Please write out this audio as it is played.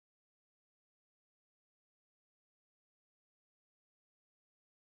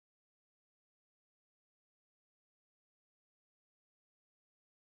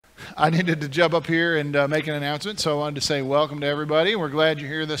I needed to jump up here and make an announcement, so I wanted to say welcome to everybody. We're glad you're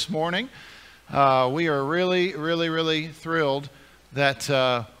here this morning. We are really thrilled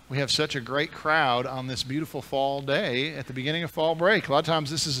that we have such a great crowd on this beautiful fall day at the beginning of fall break. A lot of times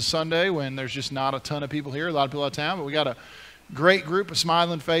this is a Sunday when there's just not a ton of people here, a lot of people out of town, but we got a great group of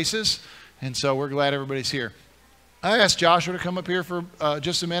smiling faces, and so we're glad everybody's here. I asked Joshua to come up here for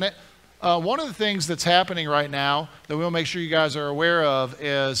just a minute. One of the things that's happening right now that we'll make sure you guys are aware of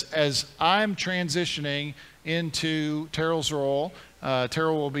is as I'm transitioning into Terrell's role,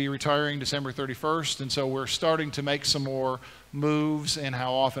 Terrell will be retiring December 31st, and so we're starting to make some more moves in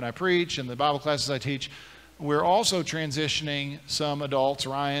how often I preach and the Bible classes I teach. We're also transitioning some adults,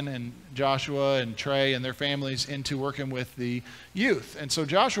 Ryan and Joshua and Trey and their families, into working with the youth. And so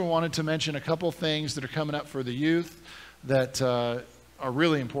Joshua wanted to mention a couple things that are coming up for the youth that are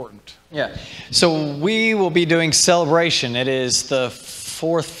really important. Yeah, so we will be doing Celebration. It is the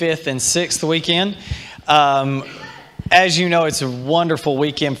 4th, 5th, and 6th weekend. As you know, it's a wonderful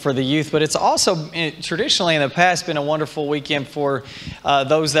weekend for the youth, but it's also traditionally in the past been a wonderful weekend for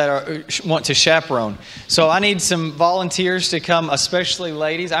those that want to chaperone. So I need some volunteers to come, especially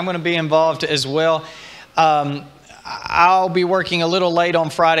ladies. I'm going to be involved as well. I'll be working a little late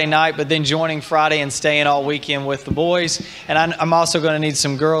on Friday night, but then joining Friday and staying all weekend with the boys. And I'm also going to need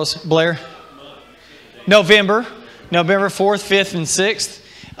some girls. Blair? November 4th, 5th, and 6th.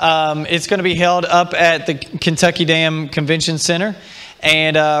 It's going to be held up at the Kentucky Dam Convention Center.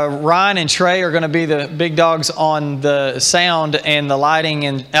 And Ryan and Trey are going to be the big dogs on the sound and the lighting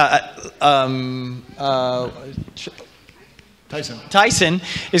and Tyson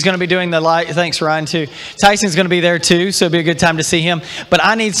is going to be doing the light. Thanks, Ryan, too. Tyson's going to be there, too, so it'll be a good time to see him. But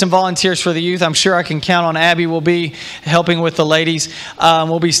I need some volunteers for the youth. I'm sure I can count on Abby. We'll be helping with the ladies.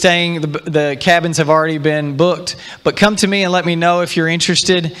 We'll be staying. The cabins have already been booked. But come to me and let me know if you're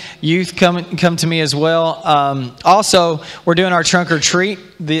interested. Youth, come to me as well. Also, we're doing our trunk or treat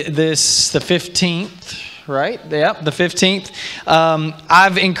the 15th. Right? Yep, the 15th.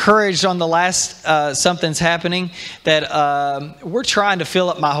 I've encouraged on the last Something's Happening that we're trying to fill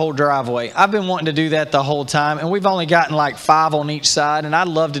up my whole driveway. I've been wanting to do that the whole time, and we've only gotten like 5 on each side, and I'd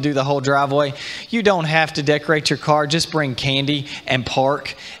love to do the whole driveway. You don't have to decorate your car. Just bring candy and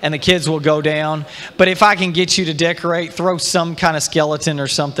park, and the kids will go down. But if I can get you to decorate, throw some kind of skeleton or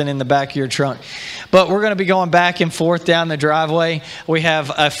something in the back of your trunk. But we're going to be going back and forth down the driveway. We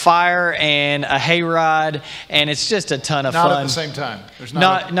have a fire and a hayride. And it's just a ton of fun. Not at the same time. There's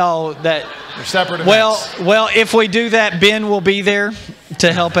they're separate events. Well, if we do that, Ben will be there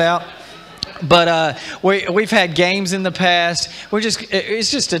to help out. But we've had games in the past.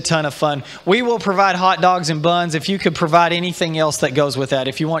 It's just a ton of fun. We will provide hot dogs and buns. If you could provide anything else that goes with that.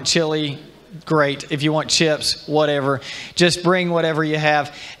 If you want chili, great. If you want chips, whatever. Just bring whatever you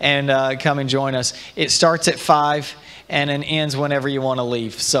have and come and join us. It starts at 5 and then ends whenever you want to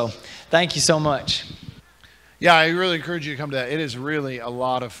leave. So thank you so much. Yeah, I really encourage you to come to that. It is really a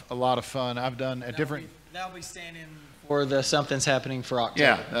lot of fun. I've done a different. That'll be standing for the Something's Happening for October.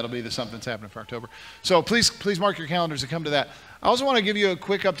 Yeah, that'll be the Something's Happening for October. So please mark your calendars to come to that. I also want to give you a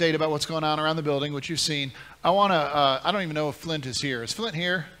quick update about what's going on around the building, which you've seen. I want to. I don't even know if Flint is here. Is Flint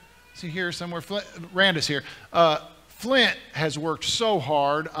here? Is he here somewhere? Rand is here. Flint has worked so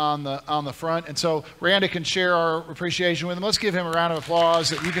hard on the front, and so Randa can share our appreciation with him. Let's give him a round of applause.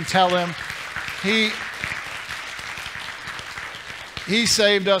 That you can tell him He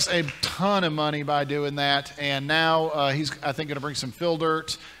saved us a ton of money by doing that, and now he's, I think, going to bring some fill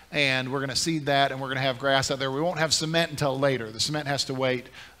dirt, and we're going to seed that, and we're going to have grass out there. We won't have cement until later. The cement has to wait.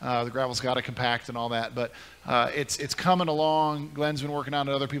 The gravel's got to compact and all that, but it's coming along. Glen's been working on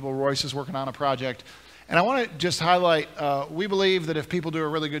it. Other people, Royce is working on a project. And I want to just highlight, we believe that if people do a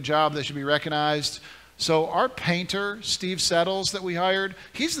really good job, they should be recognized. So our painter, Steve Settles, that we hired,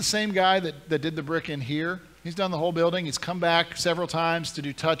 he's the same guy that did the brick in here. He's done the whole building. He's come back several times to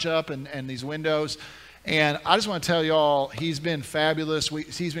do touch-up and these windows. And I just want to tell you all, he's been fabulous.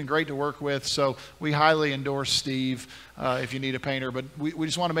 He's been great to work with. So we highly endorse Steve if you need a painter. But we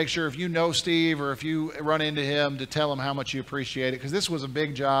just want to make sure if you know Steve or if you run into him to tell him how much you appreciate it. Because this was a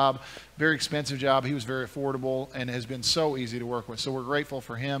big job, very expensive job. He was very affordable and has been so easy to work with. So we're grateful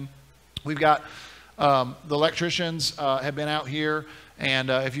for him. We've got the electricians have been out here.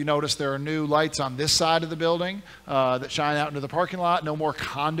 And if you notice, there are new lights on this side of the building that shine out into the parking lot. No more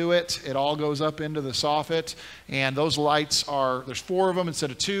conduit. It all goes up into the soffit. And those lights are, there's 4 of them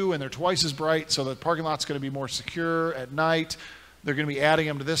instead of 2, and they're twice as bright. So the parking lot's going to be more secure at night. They're going to be adding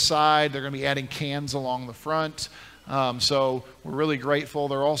them to this side. They're going to be adding cans along the front. So we're really grateful.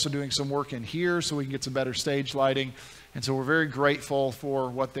 They're also doing some work in here so we can get some better stage lighting. And so we're very grateful for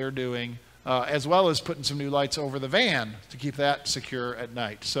what they're doing, as well as putting some new lights over the van to keep that secure at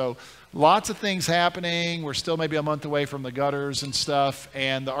night. So lots of things happening. We're still maybe a month away from the gutters and stuff,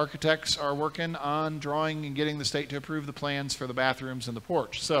 and the architects are working on drawing and getting the state to approve the plans for the bathrooms and the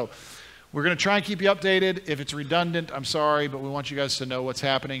porch. So we're going to try and keep you updated. If it's redundant, I'm sorry, but we want you guys to know what's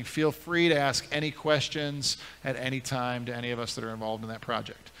happening. Feel free to ask any questions at any time to any of us that are involved in that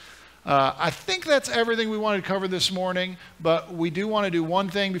project. I think that's everything we wanted to cover this morning, but we do want to do one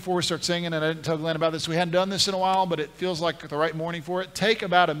thing before we start singing, and I didn't tell Glenn about this. We hadn't done this in a while, but it feels like the right morning for it. Take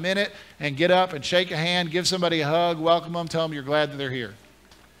about a minute and get up and shake a hand, give somebody a hug, welcome them, tell them you're glad that they're here.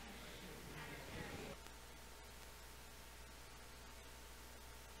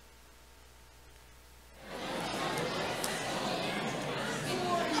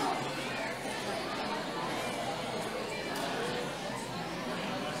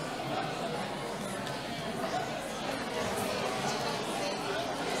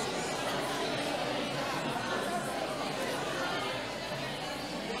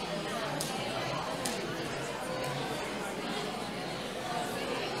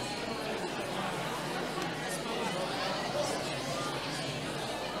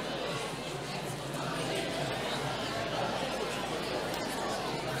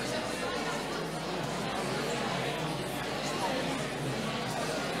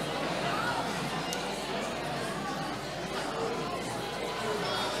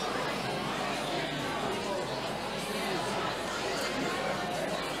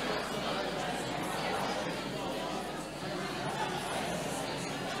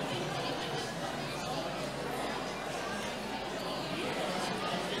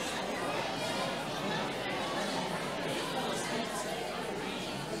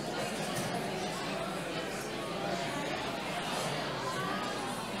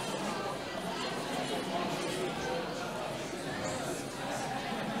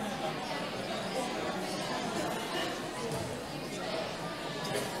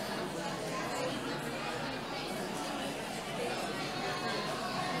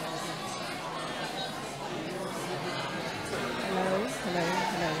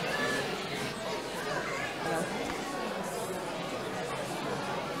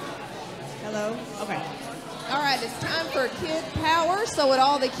 Kid Power. So would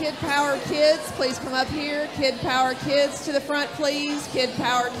all the Kid Power kids please come up here? Kid Power kids to the front, please. Kid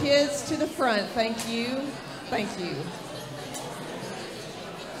Power kids to the front. Thank you. Thank you.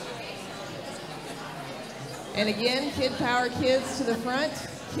 And again, Kid Power kids to the front.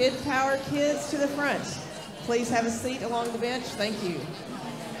 Kid Power kids to the front. Please have a seat along the bench. Thank you.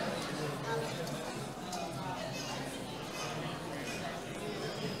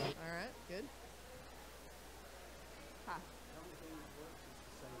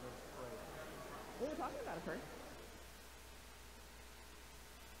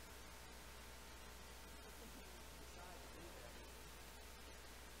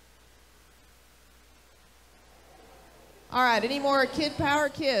 All right, any more Kid Power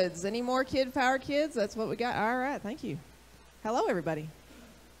kids? Any more Kid Power kids? That's what we got. All right, thank you. Hello, everybody.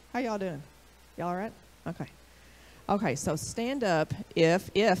 How y'all doing? Y'all all right? Okay. Okay, so stand up if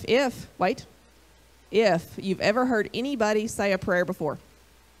you've ever heard anybody say a prayer before.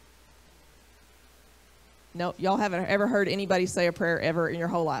 No, y'all haven't ever heard anybody say a prayer ever in your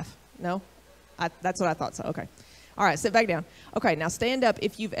whole life? No? That's what I thought so. Okay. All right, sit back down. Okay, now stand up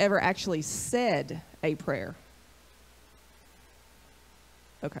if you've ever actually said a prayer.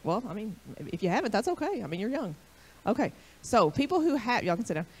 Okay, well, I mean, if you haven't, that's okay. I mean, you're young. Okay, so people who have, y'all can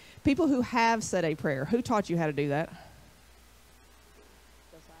sit down. People who have said a prayer, who taught you how to do that?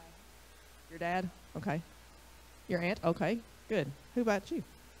 Your dad? Okay. Your aunt? Okay, good. Who about you?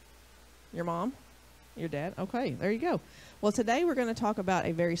 Your mom? Your dad? Okay, there you go. Well, today we're going to talk about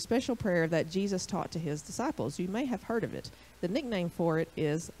a very special prayer that Jesus taught to his disciples. You may have heard of it. The nickname for it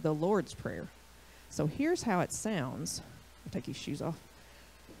is the Lord's Prayer. So here's how it sounds. I'll take your shoes off.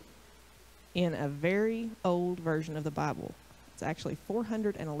 In a very old version of the Bible. It's actually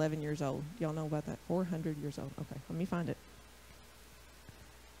 411 years old. Y'all know about that? 400 years old. Okay, let me find it.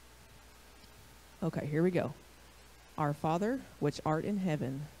 Okay, here we go. Our Father, which art in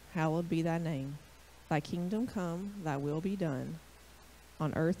heaven, hallowed be thy name. Thy kingdom come, thy will be done,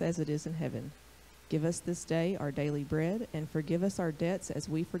 on earth as it is in heaven. Give us this day our daily bread, and forgive us our debts as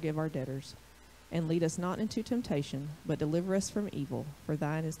we forgive our debtors. And lead us not into temptation, but deliver us from evil. For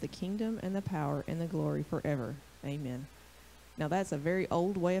thine is the kingdom and the power and the glory forever. Amen. Now that's a very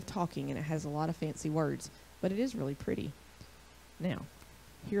old way of talking, and it has a lot of fancy words, but it is really pretty. Now,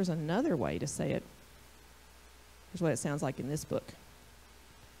 here's another way to say it. Here's what it sounds like in this book.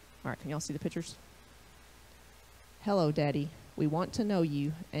 All right, can y'all see the pictures? Hello, Daddy. We want to know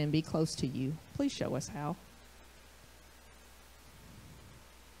you and be close to you. Please show us how.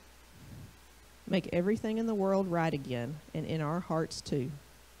 Make everything in the world right again, and in our hearts too.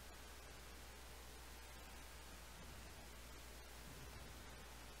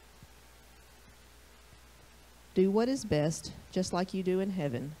 Do what is best, just like you do in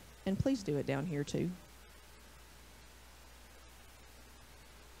heaven, and please do it down here too.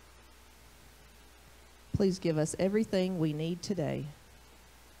 Please give us everything we need today.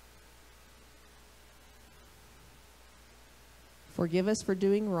 Forgive us for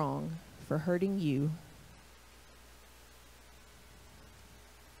doing wrong, for hurting you.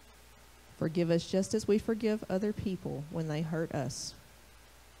 Forgive us just as we forgive other people when they hurt us.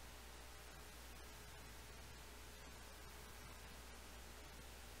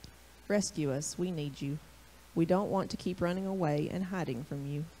 Rescue us, we need you. We don't want to keep running away and hiding from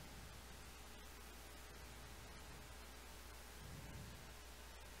you.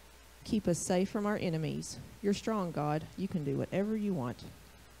 Keep us safe from our enemies. You're strong, God. You can do whatever you want.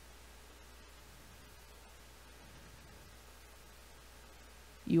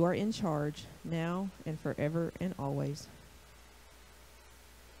 You are in charge now and forever and always.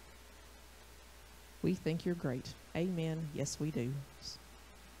 We think you're great. Amen. Yes, we do.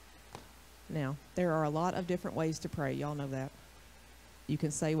 Now, there are a lot of different ways to pray. Y'all know that. You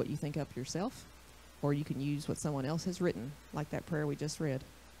can say what you think up yourself, or you can use what someone else has written, like that prayer we just read.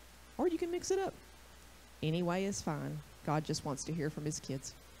 Or you can mix it up. Any way is fine. God just wants to hear from his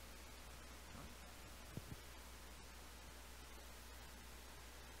kids.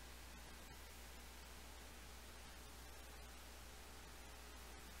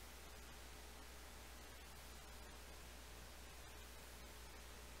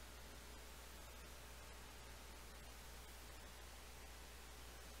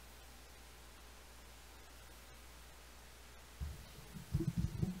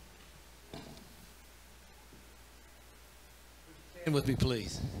 Stand with me,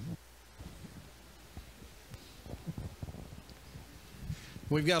 please.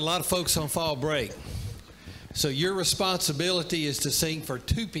 We've got a lot of folks on fall break. So your responsibility is to sing for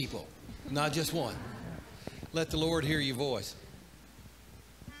 2 people, not just 1. Let the Lord hear your voice.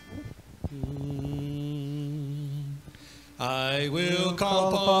 I will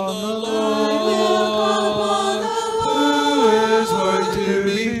call upon the Lord, who is worthy to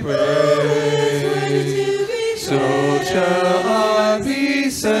be praised. So shall I be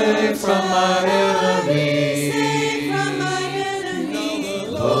saved from my enemies.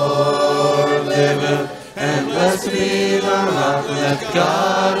 The Lord liveth, and blessed be the rock. Let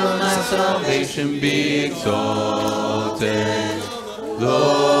God of my salvation be exalted.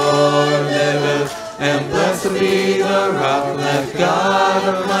 Lord liveth, and blessed be the rock. Let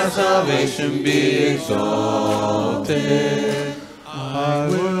God of my salvation be exalted. I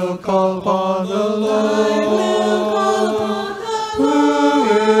will call upon the Lord, who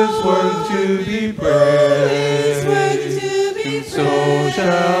is worthy to be praised. And so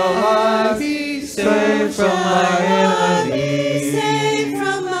shall I be saved from my enemies.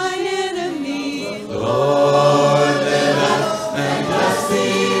 The Lord liveth, and blessed be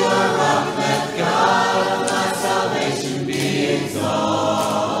the rock. Let God of my salvation be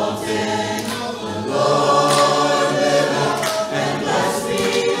exalted. The Lord liveth, and blessed be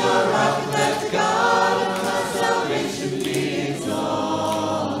the rock. Let God of my salvation be exalted.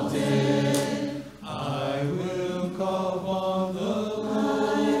 I will call upon the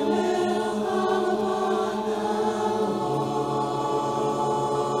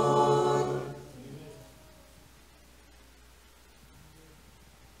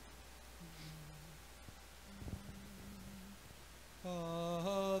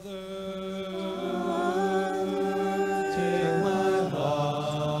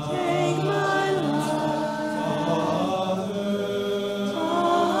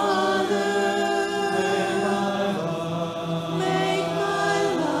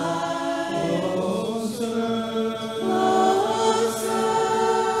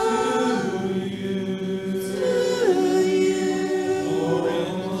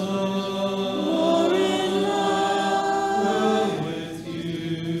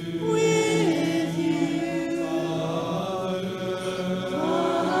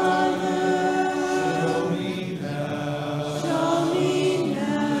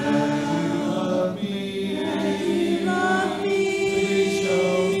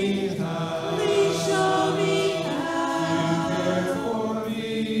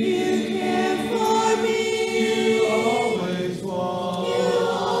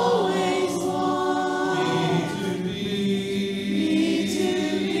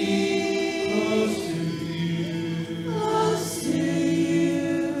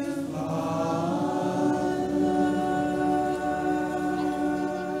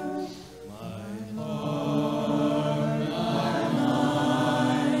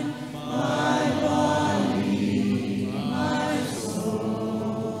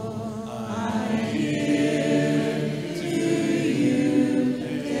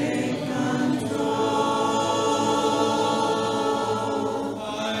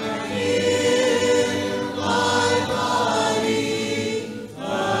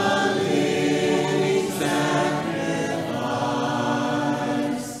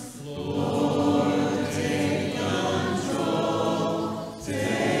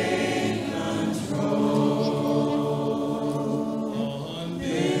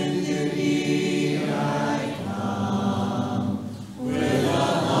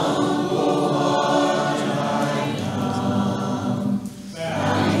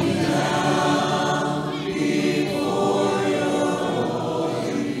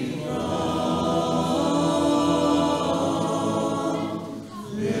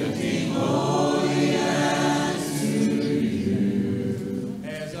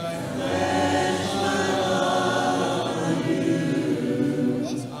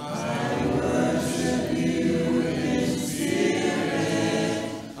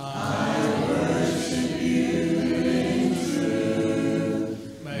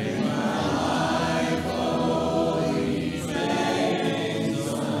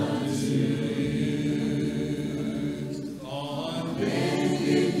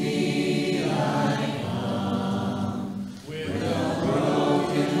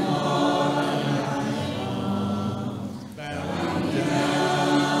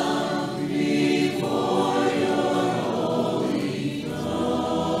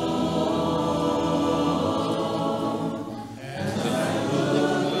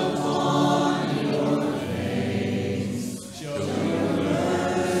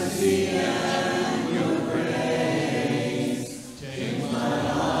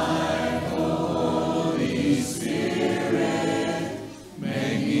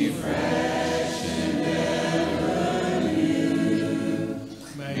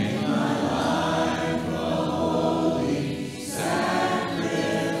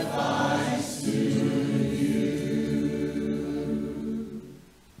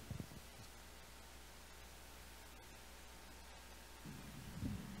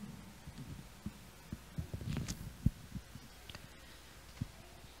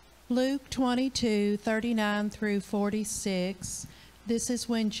Luke 22:39 through 46. This is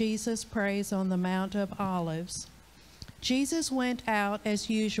when Jesus prays on the Mount of Olives. Jesus went out as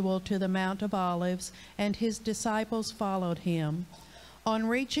usual to the Mount of Olives, and his disciples followed him. On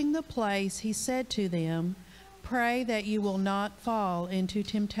reaching the place, he said to them, "Pray that you will not fall into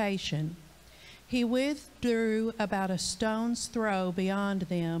temptation." He withdrew about a stone's throw beyond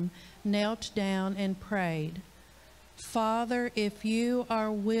them, knelt down and prayed, "Father, if you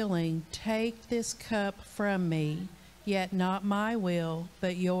are willing, take this cup from me, yet not my will,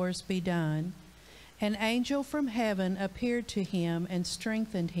 but yours be done." An angel from heaven appeared to him and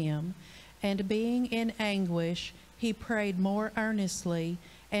strengthened him, and being in anguish, he prayed more earnestly,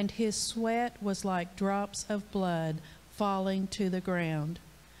 and his sweat was like drops of blood falling to the ground.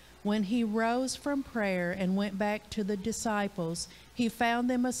 When he rose from prayer and went back to the disciples, he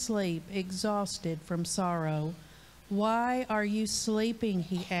found them asleep, exhausted from sorrow. "Why are you sleeping?"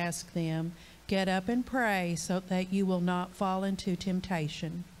 he asked them. "Get up and pray so that you will not fall into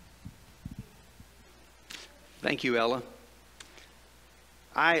temptation." Thank you, Ella.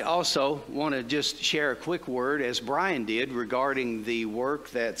 I also want to just share a quick word, as Brian did, regarding the work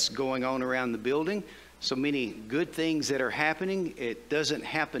that's going on around the building. So many good things that are happening. It doesn't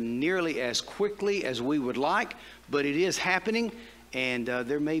happen nearly as quickly as we would like, but it is happening. And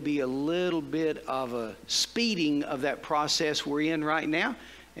there may be a little bit of a speeding of that process we're in right now.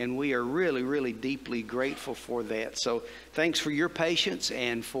 And we are really, really deeply grateful for that. So thanks for your patience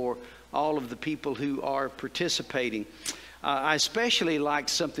and for all of the people who are participating. I especially like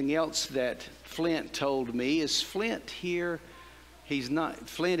something else that Flint told me. Is Flint here?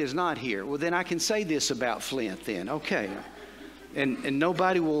 Flint is not here. Well, then I can say this about Flint then. Okay. And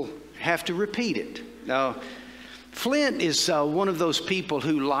nobody will have to repeat it. Now, Flint is one of those people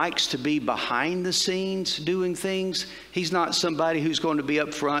who likes to be behind the scenes doing things. He's not somebody who's going to be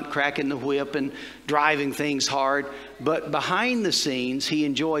up front cracking the whip and driving things hard. But behind the scenes, he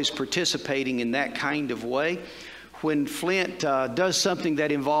enjoys participating in that kind of way. When Flint does something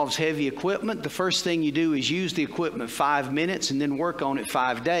that involves heavy equipment, the first thing you do is use the equipment 5 minutes and then work on it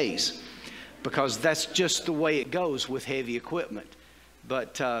 5 days. Because that's just the way it goes with heavy equipment.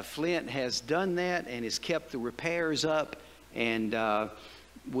 But Flint has done that and has kept the repairs up, and I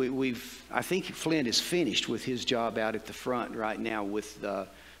think Flint is finished with his job out at the front right now with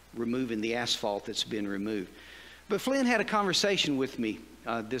removing the asphalt that's been removed. But Flint had a conversation with me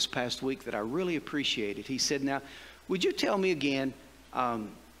this past week that I really appreciated. He said, "Now, would you tell me again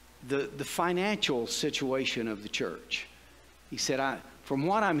the financial situation of the church?" He said, "From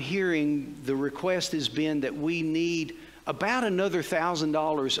what I'm hearing, the request has been that we need about another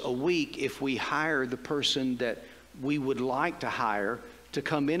 $1,000 a week if we hire the person that we would like to hire to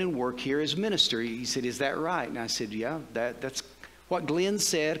come in and work here as minister." He said, "Is that right?" And I said, "Yeah, that's what Glen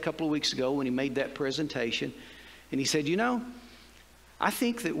said a couple of weeks ago when he made that presentation." And he said, "You know, I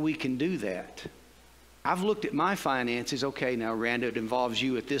think that we can do that. I've looked at my finances." Okay, now, Randa, it involves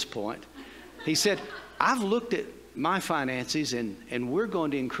you at this point. He said, "I've looked at my finances and we're going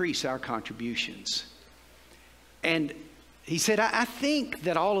to increase our contributions." And he said, I think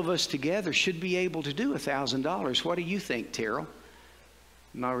that all of us together should be able to do $1,000. What do you think, Terrell?"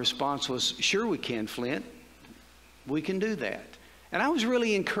 My response was, "Sure we can, Flint. We can do that." And I was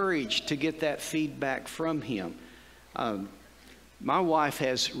really encouraged to get that feedback from him. My wife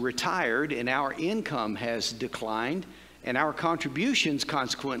has retired and our income has declined and our contributions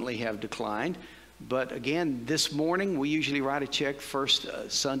consequently have declined. But again, this morning, we usually write a check first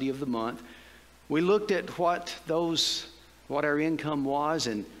Sunday of the month. We looked at what our income was,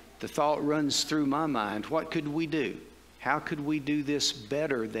 and the thought runs through my mind, what could we do? How could we do this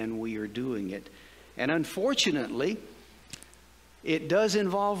better than we are doing it? And unfortunately, it does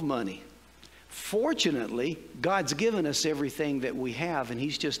involve money. Fortunately, God's given us everything that we have, and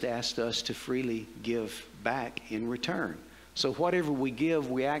He's just asked us to freely give back in return. So whatever we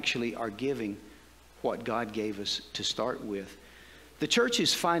give, we actually are giving what God gave us to start with. The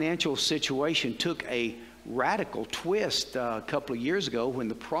church's financial situation took a radical twist a couple of years ago when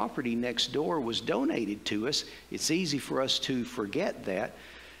the property next door was donated to us. It's easy for us to forget that.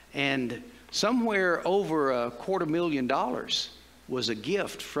 And somewhere over $250,000 was a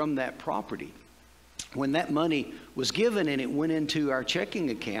gift from that property. When that money was given and it went into our checking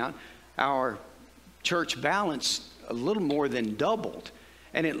account, our church balance a little more than doubled.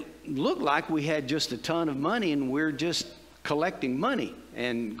 And it looked like we had just a ton of money and we're just collecting money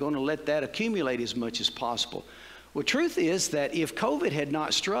and going to let that accumulate as much as possible. Well, truth is that if COVID had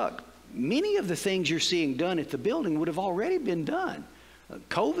not struck, many of the things you're seeing done at the building would have already been done.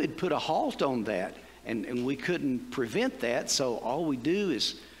 COVID put a halt on that, and we couldn't prevent that, so all we do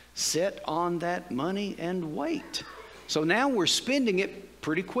is Sit on that money and wait. So now we're spending it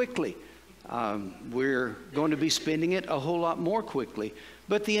pretty quickly. We're going to be spending it a whole lot more quickly.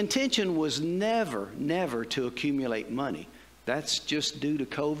 But the intention was never to accumulate money. That's just due to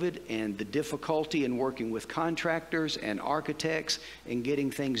COVID and the difficulty in working with contractors and architects and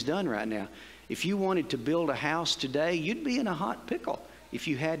getting things done right now. If you wanted to build a house today, you'd be in a hot pickle if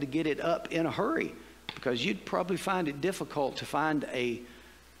you had to get it up in a hurry, because you'd probably find it difficult to find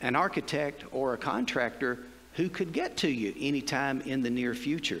an architect or a contractor who could get to you anytime in the near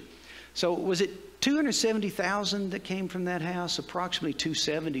future. So was it $270,000 that came from that house? Approximately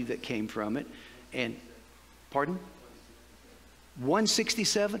 $270,000 that came from it. And, pardon?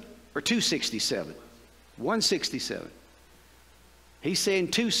 167 or 267? 167. He's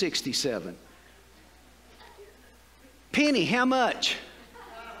saying 267. Penny, how much?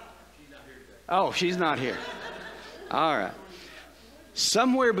 Oh, she's not here. All right.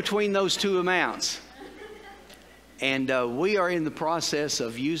 Somewhere between those two amounts. And we are in the process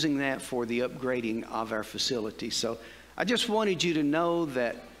of using that for the upgrading of our facility. So I just wanted you to know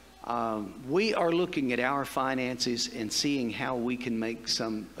that we are looking at our finances and seeing how we can make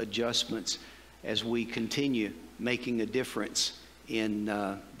some adjustments as we continue making a difference in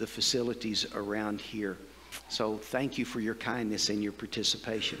the facilities around here. So thank you for your kindness and your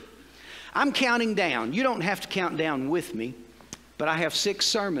participation. I'm counting down. You don't have to count down with me, but I have 6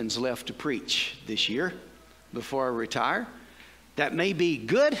 sermons left to preach this year before I retire. That may be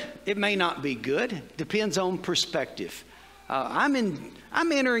good. It may not be good. Depends on perspective. I'm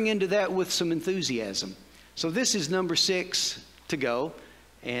entering into that with some enthusiasm. So this is number 6 to go.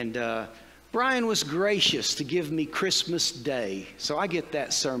 And Brian was gracious to give me Christmas Day. So I get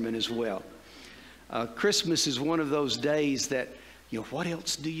that sermon as well. Christmas is one of those days that, you know, what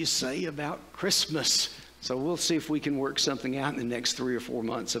else do you say about Christmas? So we'll see if we can work something out in the next 3 or 4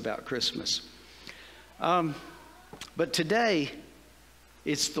 months about Christmas. But today,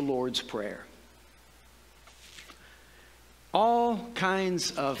 it's the Lord's Prayer. All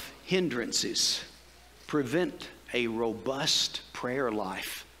kinds of hindrances prevent a robust prayer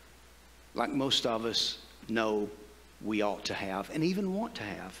life, like most of us know we ought to have and even want to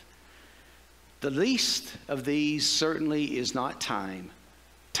have. The least of these certainly is not time.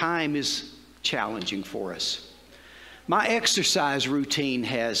 Time is challenging for us. My exercise routine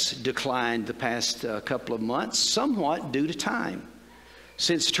has declined the past couple of months, somewhat due to time.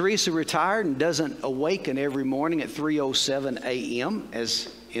 Since Teresa retired and doesn't awaken every morning at 3:07 a.m.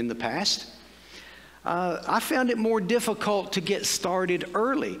 as in the past, I found it more difficult to get started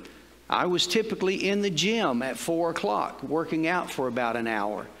early. I was typically in the gym at 4 o'clock, working out for about an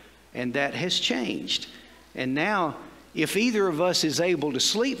hour, and that has changed. And now, if either of us is able to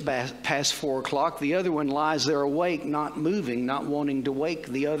sleep past 4 o'clock, the other one lies there awake, not moving, not wanting to wake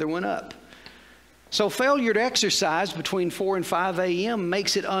the other one up. So failure to exercise between 4 and 5 a.m.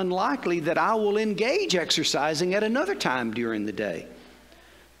 makes it unlikely that I will engage exercising at another time during the day.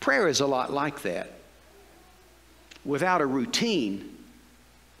 Prayer is a lot like that. Without a routine,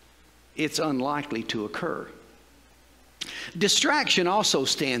 it's unlikely to occur. Distraction also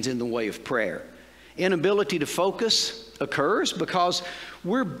stands in the way of prayer. Inability to focus occurs because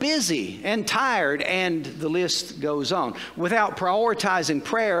we're busy and tired, and the list goes on. Without prioritizing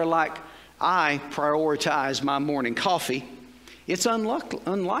prayer like I prioritize my morning coffee, it's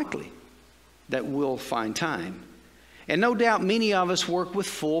unlikely that we'll find time. And no doubt many of us work with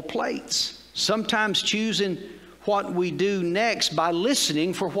full plates, sometimes choosing what we do next by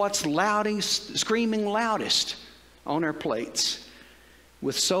listening for what's screaming loudest on our plates.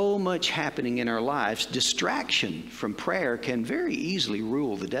 With so much happening in our lives, distraction from prayer can very easily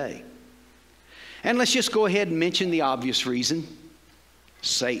rule the day. And let's just go ahead and mention the obvious reason: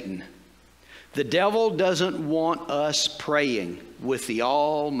 Satan. The devil doesn't want us praying with the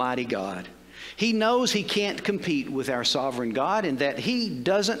Almighty God. He knows he can't compete with our sovereign God and that he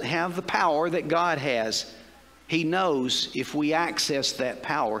doesn't have the power that God has. He knows if we access that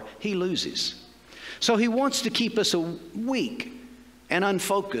power, he loses. So he wants to keep us weak and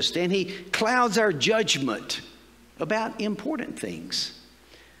unfocused, and he clouds our judgment about important things.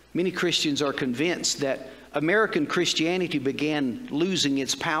 Many Christians are convinced that American Christianity began losing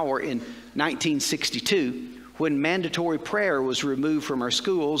its power in 1962 when mandatory prayer was removed from our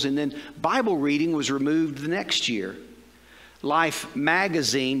schools, and then Bible reading was removed the next year. Life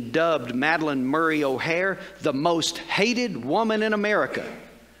magazine dubbed Madalyn Murray O'Hair the most hated woman in America.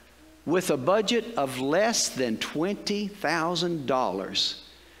 With a budget of less than $20,000,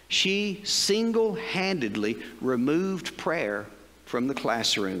 she single-handedly removed prayer from the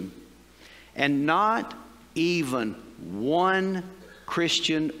classroom. And not even one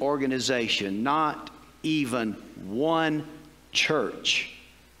Christian organization, not even one church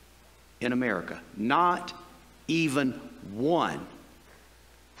in America, not even one,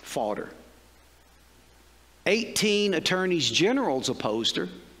 fought her. 18 attorneys generals opposed her,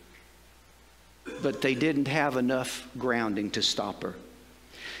 but they didn't have enough grounding to stop her.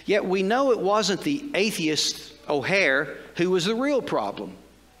 Yet we know it wasn't the atheist O'Hare who was the real problem.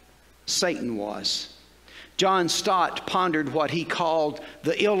 Satan was. John Stott pondered what he called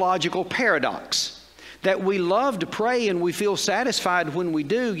the illogical paradox, that we love to pray and we feel satisfied when we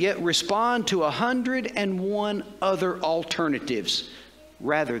do, yet respond to 101 other alternatives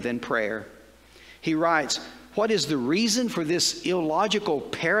rather than prayer. He writes, what is the reason for this illogical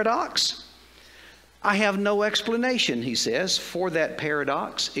paradox? I have no explanation, he says, for that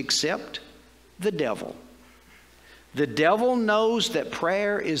paradox except the devil. The devil knows that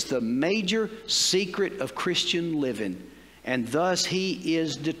prayer is the major secret of Christian living, and thus he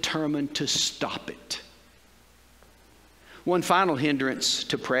is determined to stop it. One final hindrance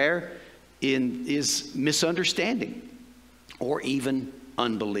to prayer is misunderstanding or even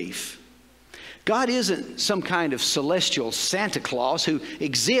unbelief. God isn't some kind of celestial Santa Claus who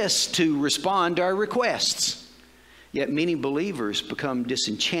exists to respond to our requests. Yet many believers become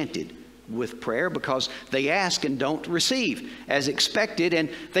disenchanted with prayer because they ask and don't receive as expected, and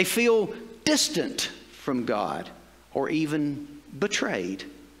they feel distant from God or even betrayed.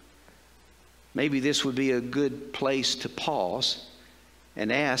 Maybe this would be a good place to pause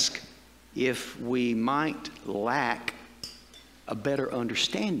and ask if we might lack a better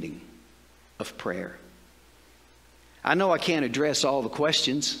understanding of prayer. I know I can't address all the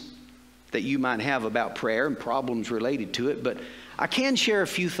questions that you might have about prayer and problems related to it, but I can share a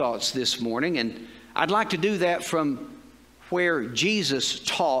few thoughts this morning, and I'd like to do that from where Jesus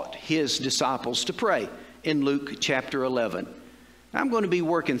taught his disciples to pray in Luke chapter 11. I'm going to be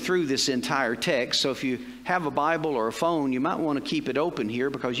working through this entire text, so if you have a Bible or a phone, you might want to keep it open here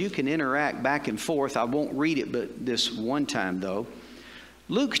because you can interact back and forth. I won't read it but this one time though.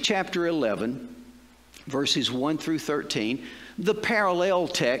 Luke chapter 11, verses 1 through 13, the parallel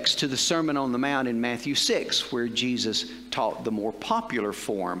text to the Sermon on the Mount in Matthew 6, where Jesus taught the more popular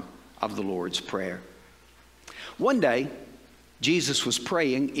form of the Lord's Prayer. One day, Jesus was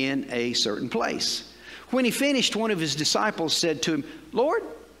praying in a certain place. When he finished, one of his disciples said to him, Lord,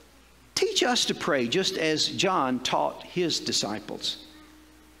 teach us to pray just as John taught his disciples.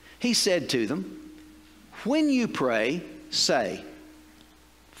 He said to them, when you pray, say,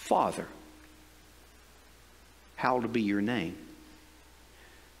 Father, hallowed be your name.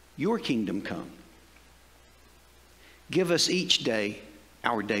 Your kingdom come. Give us each day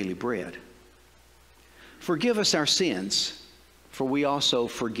our daily bread. Forgive us our sins, for we also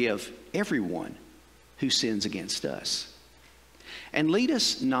forgive everyone who sins against us. And lead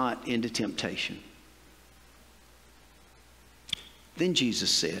us not into temptation. Then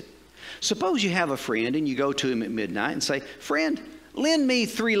Jesus said, suppose you have a friend and you go to him at midnight and say, friend, lend me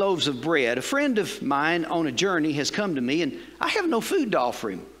 3 loaves of bread. A friend of mine on a journey has come to me and I have no food to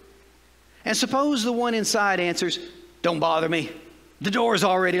offer him. And suppose the one inside answers, don't bother me. The door's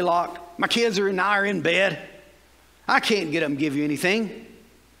already locked. My kids and I are in bed. I can't get up and give you anything.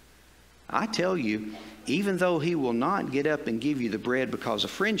 I tell you, even though he will not get up and give you the bread because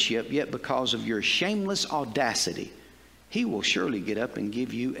of friendship, yet because of your shameless audacity, he will surely get up and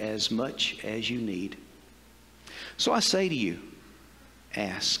give you as much as you need. So I say to you,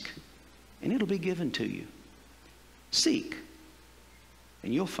 ask, and it'll be given to you. Seek,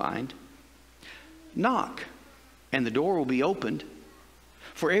 and you'll find. Knock, and the door will be opened.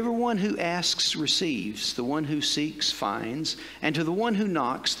 For everyone who asks receives, the one who seeks finds, and to the one who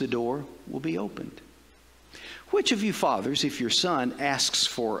knocks the door will be opened. Which of you fathers, if your son asks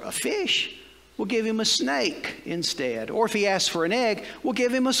for a fish, will give him a snake instead? Or if he asks for an egg, will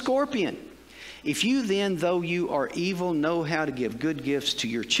give him a scorpion? If you then, though you are evil, know how to give good gifts to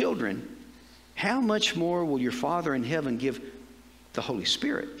your children, how much more will your Father in heaven give the Holy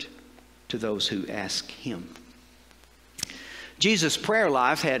Spirit to those who ask him? Jesus' prayer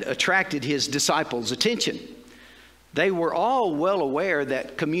life had attracted his disciples' attention. They were all well aware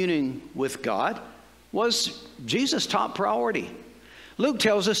that communing with God was Jesus' top priority. Luke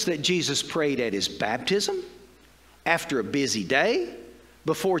tells us that Jesus prayed at his baptism, after a busy day,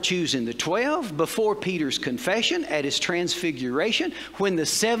 before choosing the 12, before Peter's confession, at his transfiguration, when the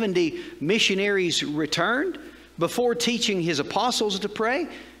 70 missionaries returned, before teaching his apostles to pray,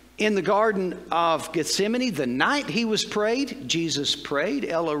 in the Garden of Gethsemane, the night he was prayed, Jesus prayed.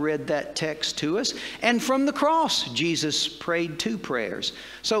 Ella read that text to us. And from the cross, Jesus prayed 2 prayers.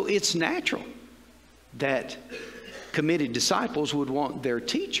 So it's natural that committed disciples would want their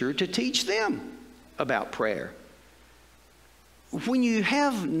teacher to teach them about prayer. When you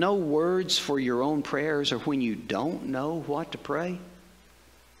have no words for your own prayers, or when you don't know what to pray,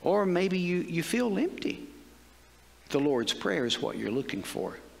 or maybe you feel empty, the Lord's Prayer is what you're looking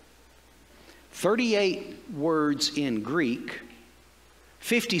for. 38 words in Greek,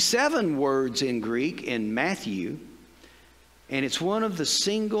 57 words in Greek in Matthew, and it's one of the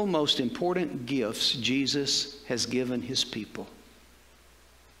single most important gifts Jesus has given his people,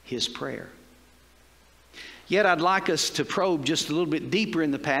 his prayer. Yet I'd like us to probe just a little bit deeper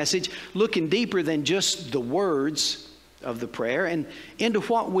in the passage, looking deeper than just the words of the prayer and into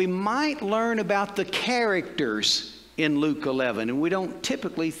what we might learn about the characters in Luke 11. And we don't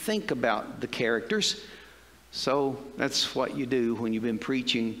typically think about the characters, so that's what you do when you've been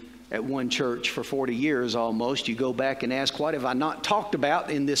preaching at one church for 40 years almost. You go back and ask, what have I not talked about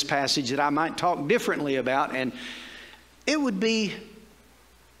in this passage that I might talk differently about? And it would be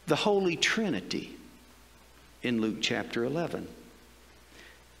the Holy Trinity in Luke chapter 11.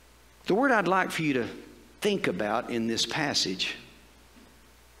 The word I'd like for you to think about in this passage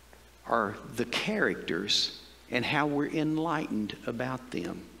are the characters and how we're enlightened about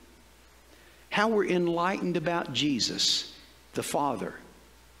them. How we're enlightened about Jesus, the Father,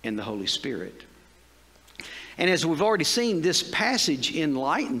 and the Holy Spirit. And as we've already seen, this passage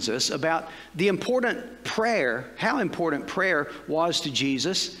enlightens us about the important prayer, how important prayer was to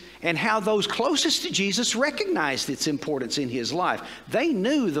Jesus, and how those closest to Jesus recognized its importance in his life. They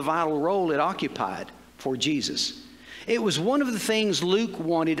knew the vital role it occupied for Jesus. It was one of the things Luke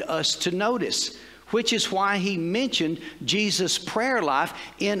wanted us to notice, which is why he mentioned Jesus' prayer life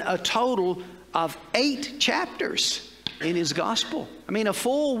in a total of 8 chapters in his gospel. I mean, a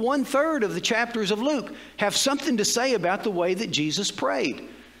full 1/3 of the chapters of Luke have something to say about the way that Jesus prayed.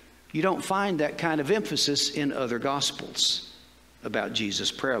 You don't find that kind of emphasis in other gospels about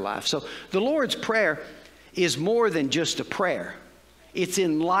Jesus' prayer life. So the Lord's Prayer is more than just a prayer. It's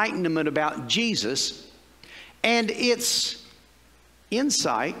enlightenment about Jesus, and it's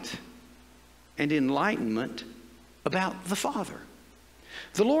insight and enlightenment about the Father.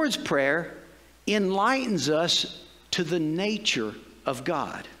 The Lord's Prayer enlightens us to the nature of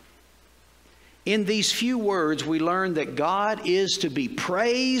God. In these few words, we learn that God is to be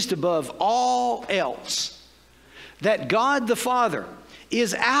praised above all else. That God the Father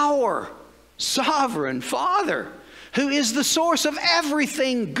is our sovereign Father, who is the source of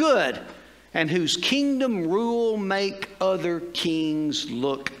everything good, and whose kingdom rule make other kings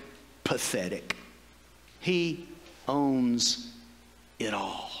look pathetic. He owns it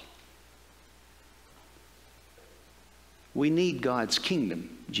all. We need God's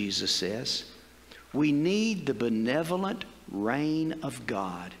kingdom, Jesus says. We need the benevolent reign of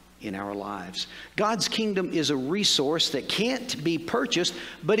God in our lives. God's kingdom is a resource that can't be purchased,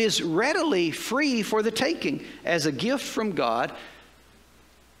 but is readily free for the taking as a gift from God.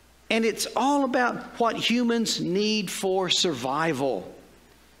 And it's all about what humans need for survival.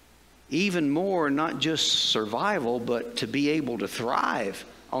 Even more, not just survival, but to be able to thrive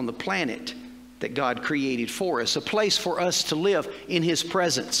on the planet that God created for us, a place for us to live in his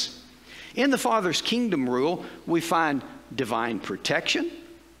presence. In the Father's kingdom rule, we find divine protection,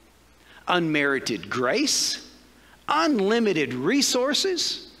 unmerited grace, unlimited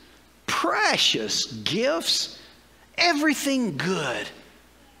resources, precious gifts. Everything good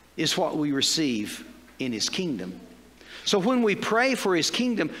is what we receive in his kingdom. So when we pray for his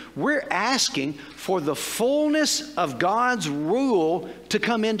kingdom, we're asking for the fullness of God's rule to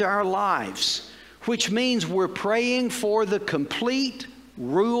come into our lives, which means we're praying for the complete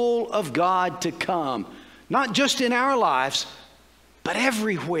rule of God to come, not just in our lives, but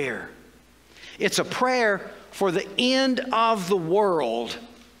everywhere. It's a prayer for the end of the world.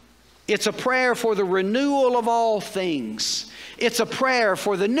 It's a prayer for the renewal of all things. It's a prayer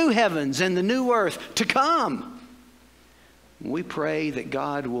for the new heavens and the new earth to come. We pray that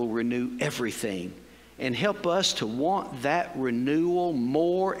God will renew everything and help us to want that renewal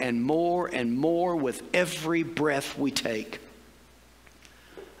more and more and more with every breath we take.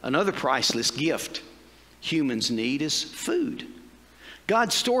 Another priceless gift humans need is food.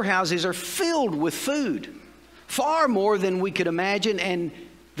 God's storehouses are filled with food, far more than we could imagine, and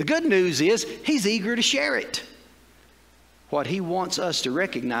the good news is he's eager to share it. What he wants us to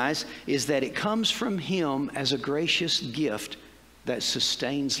recognize is that it comes from him as a gracious gift that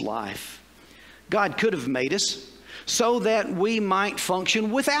sustains life. God could have made us so that we might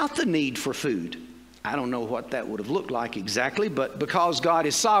function without the need for food. I don't know what that would have looked like exactly, but because God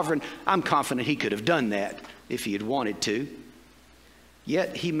is sovereign, I'm confident he could have done that if he had wanted to.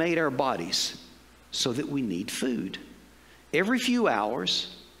 Yet he made our bodies so that we need food. Every few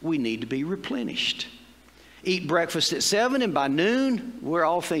hours, we need to be replenished. Eat breakfast at 7, and by noon, we're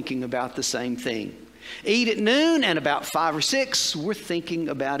all thinking about the same thing. Eat at noon, and about 5 or 6, we're thinking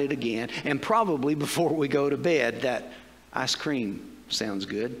about it again. And probably before we go to bed, that ice cream sounds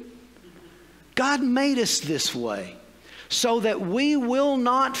good. God made us this way so that we will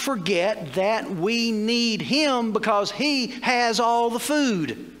not forget that we need Him because He has all the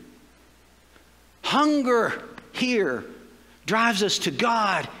food. Hunger here drives us to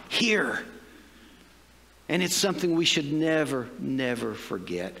God here. And it's something we should never, never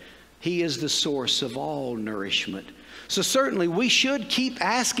forget. He is the source of all nourishment. So certainly we should keep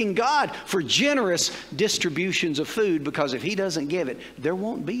asking God for generous distributions of food, because if He doesn't give it, there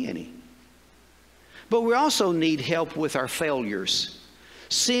won't be any. But we also need help with our failures.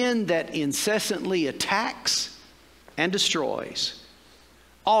 Sin that incessantly attacks and destroys.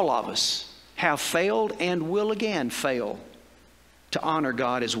 All of us have failed and will again fail to honor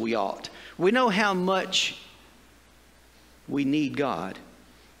God as we ought. We know how much we need God,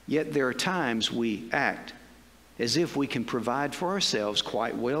 yet there are times we act as if we can provide for ourselves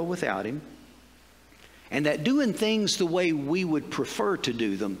quite well without Him, and that doing things the way we would prefer to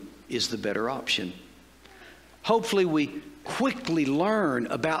do them is the better option. Hopefully we quickly learn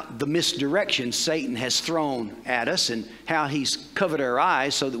about the misdirection Satan has thrown at us and how he's covered our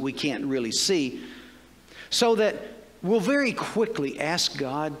eyes so that we can't really see, so that we'll very quickly ask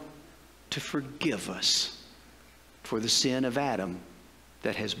God to forgive us for the sin of Adam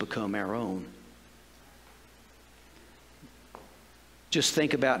that has become our own. Just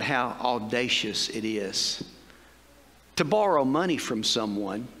think about how audacious it is to borrow money from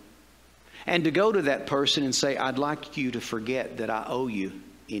someone and to go to that person and say, I'd like you to forget that I owe you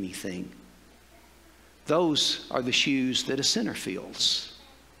anything. Those are the shoes that a sinner feels.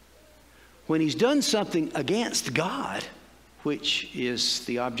 When he's done something against God, which is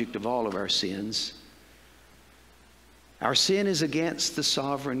the object of all of our sins, our sin is against the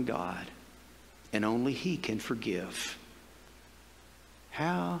sovereign God, and only He can forgive.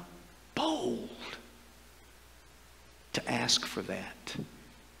 How bold to ask for that.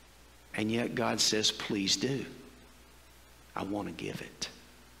 And yet God says, please do. I want to give it.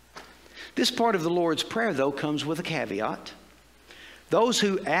 This part of the Lord's Prayer, though, comes with a caveat. Those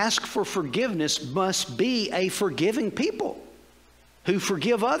who ask for forgiveness must be a forgiving people who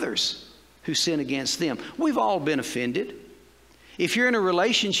forgive others who sin against them. We've all been offended. If you're in a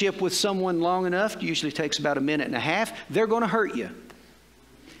relationship with someone long enough, it usually takes about 1.5 minutes, they're going to hurt you,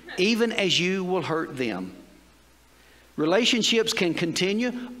 even as you will hurt them. Relationships can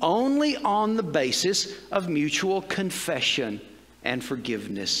continue only on the basis of mutual confession and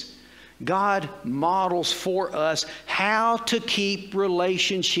forgiveness. God models for us how to keep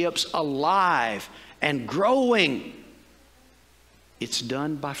relationships alive and growing. It's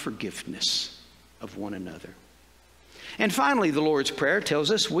done by forgiveness of one another. And finally, the Lord's Prayer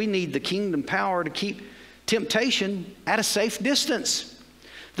tells us we need the kingdom power to keep temptation at a safe distance.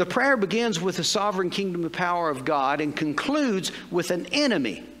 The prayer begins with the sovereign kingdom of power of God and concludes with an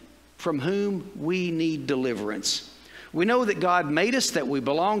enemy from whom we need deliverance. We know that God made us, that we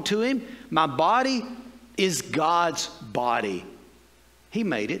belong to Him. My body is God's body. He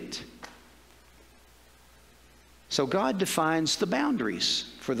made it. So God defines the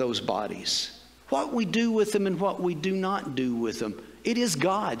boundaries for those bodies. What we do with them and what we do not do with them, it is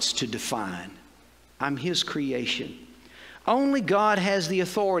God's to define. I'm His creation. Only God has the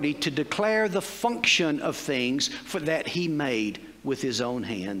authority to declare the function of things for that He made with His own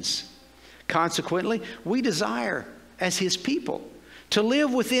hands. Consequently, we desire as His people to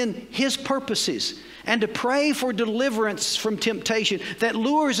live within His purposes and to pray for deliverance from temptation that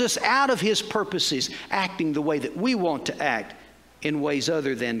lures us out of His purposes, acting the way that we want to act in ways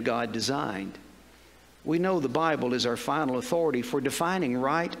other than God designed. We know the Bible is our final authority for defining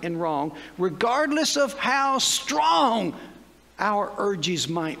right and wrong, regardless of how strong our urges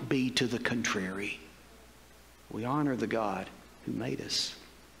might be to the contrary. We honor the God who made us.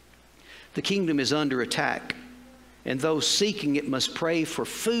 The kingdom is under attack, and those seeking it must pray for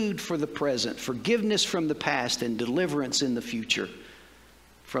food for the present, forgiveness from the past, and deliverance in the future.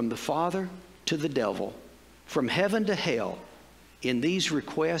 From the Father to the devil, from heaven to hell, in these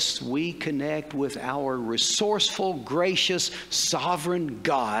requests we connect with our resourceful, gracious, sovereign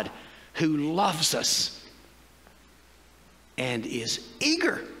God who loves us and is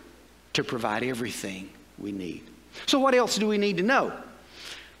eager to provide everything we need. So what else do we need to know?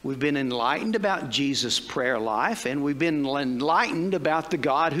 We've been enlightened about Jesus' prayer life, and we've been enlightened about the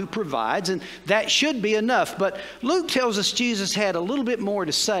God who provides, and that should be enough. But Luke tells us Jesus had a little bit more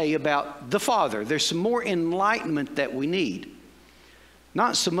to say about the Father. There's some more enlightenment that we need.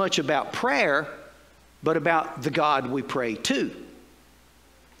 Not so much about prayer, but about the God we pray to.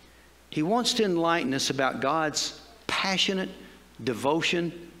 He wants to enlighten us about God's passionate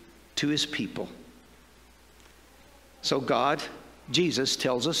devotion to His people. So Jesus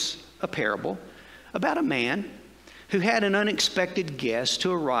tells us a parable about a man who had an unexpected guest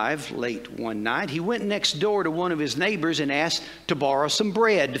to arrive late one night. He went next door to one of his neighbors and asked to borrow some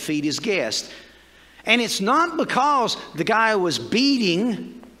bread to feed his guest. And it's not because the guy was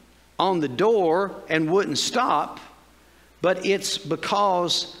beating on the door and wouldn't stop, but it's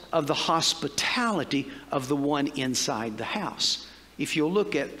because of the hospitality of the one inside the house. If you'll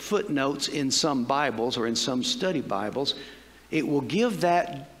look at footnotes in some Bibles or in some study Bibles, it will give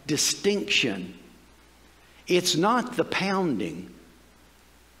that distinction. It's not the pounding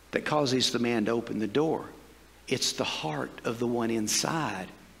that causes the man to open the door. It's the heart of the one inside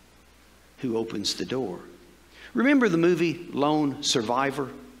who opens the door. Remember the movie Lone Survivor?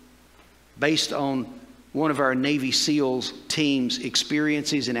 Based on one of our Navy SEALs team's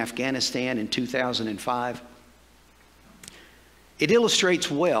experiences in Afghanistan in 2005. It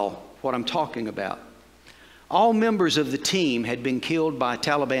illustrates well what I'm talking about. All members of the team had been killed by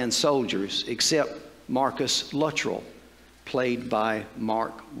Taliban soldiers except Marcus Luttrell, played by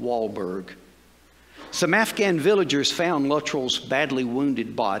Mark Wahlberg. Some Afghan villagers found Luttrell's badly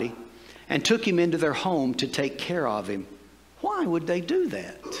wounded body and took him into their home to take care of him. Why would they do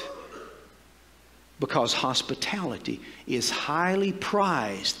that? Because hospitality is highly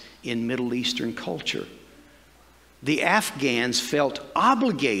prized in Middle Eastern culture. The Afghans felt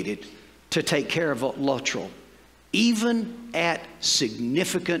obligated to take care of Luttrell, even at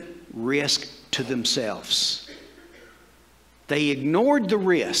significant risk to themselves. They ignored the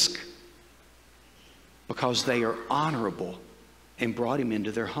risk because they are honorable and brought him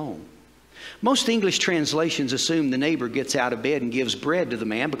into their home. Most English translations assume the neighbor gets out of bed and gives bread to the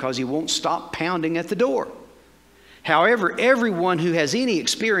man because he won't stop pounding at the door. However, everyone who has any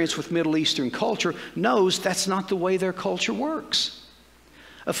experience with Middle Eastern culture knows that's not the way their culture works.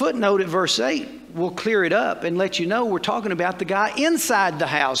 A footnote at verse 8 will clear it up and let you know we're talking about the guy inside the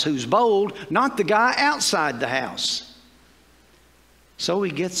house who's bold, not the guy outside the house. So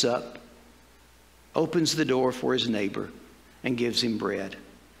he gets up, opens the door for his neighbor, and gives him bread.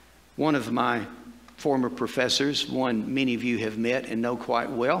 One of my former professors, one many of you have met and know quite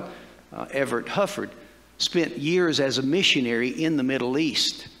well, Everett Hufford, spent years as a missionary in the Middle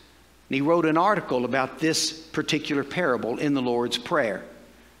East. And he wrote an article about this particular parable in the Lord's Prayer.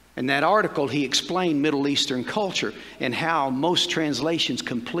 In that article, he explained Middle Eastern culture and how most translations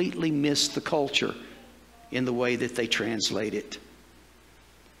completely miss the culture in the way that they translate it.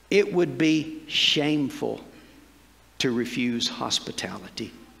 It would be shameful to refuse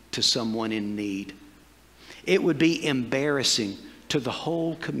hospitality to someone in need. It would be embarrassing to the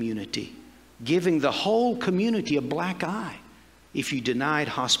whole community, giving the whole community a black eye if you denied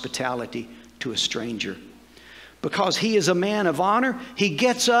hospitality to a stranger. Because he is a man of honor, he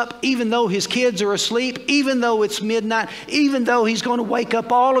gets up even though his kids are asleep, even though it's midnight, even though he's going to wake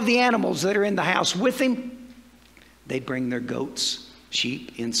up all of the animals that are in the house with him. They'd bring their goats,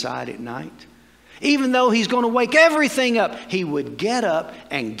 sheep inside at night. Even though he's going to wake everything up, he would get up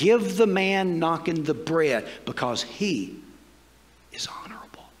and give the man knocking the bread because he is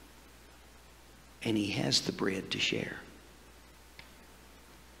honorable. And he has the bread to share.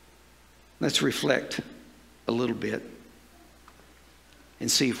 Let's reflect a little bit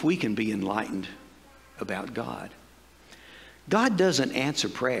and see if we can be enlightened about God. God doesn't answer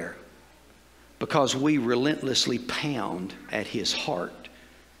prayer because we relentlessly pound at his heart,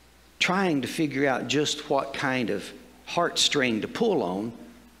 trying to figure out just what kind of heartstring to pull on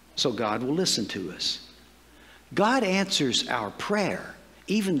so God will listen to us. God answers our prayer,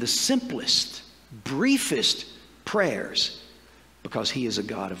 even the simplest, briefest prayers, because he is a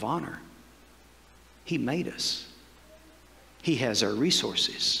God of honor. He made us. He has our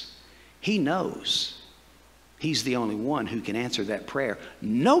resources. He knows he's the only one who can answer that prayer.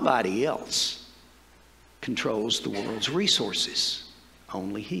 Nobody else controls the world's resources.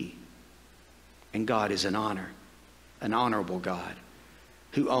 Only he. And God is an honorable God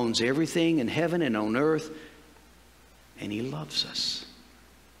who owns everything in heaven and on earth. And he loves us.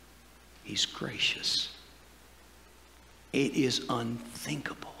 He's gracious. It is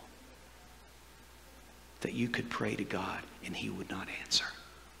unthinkable that you could pray to God and he would not answer.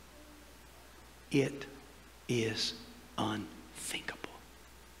 It is unthinkable.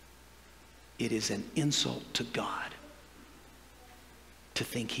 it is an insult to God to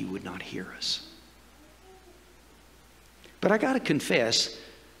think He would not hear us. But I got to confess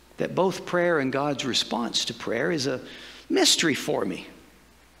that both prayer and God's response to prayer is a mystery for me.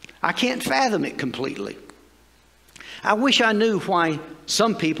 I can't fathom it completely. I wish I knew why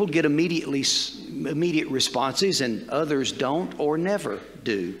some people get immediate responses and others don't or never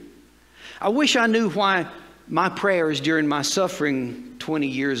do. I wish I knew why my prayers during my suffering 20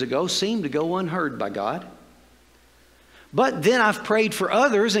 years ago seemed to go unheard by God. But then I've prayed for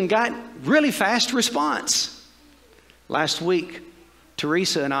others and got really fast response. Last week,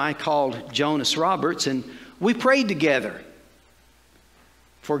 Teresa and I called Jonas Roberts and we prayed together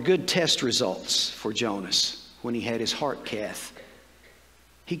for good test results for Jonas when he had his heart cath.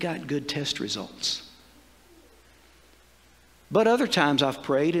 He got good test results. But other times I've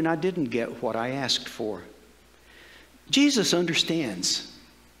prayed and I didn't get what I asked for. Jesus understands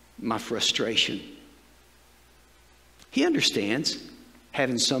my frustration. He understands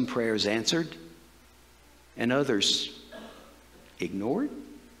having some prayers answered and others ignored.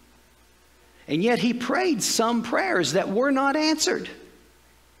 And yet He prayed some prayers that were not answered.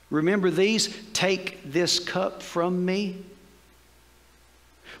 Remember these? Take this cup from me.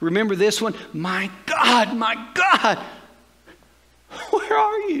 Remember this one? My God, where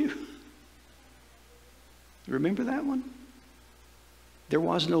are you? Remember that one? There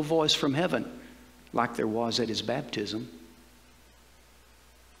was no voice from heaven like there was at His baptism.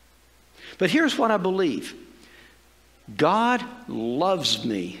 But here's what I believe. God loves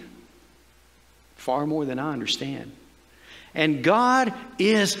me far more than I understand. And God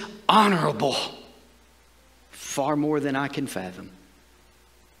is honorable far more than I can fathom.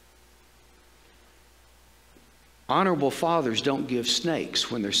 Honorable fathers don't give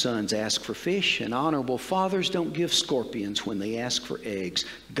snakes when their sons ask for fish, and honorable fathers don't give scorpions when they ask for eggs.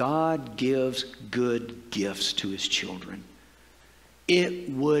 God gives good gifts to His children. It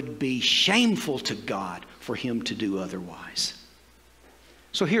would be shameful to God for Him to do otherwise.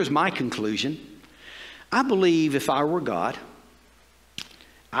 So here's my conclusion. I believe if I were God,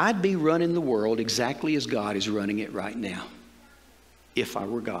 I'd be running the world exactly as God is running it right now. If I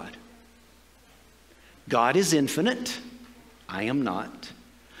were God. God is infinite. I am not.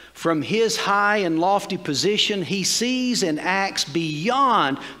 From His high and lofty position, He sees and acts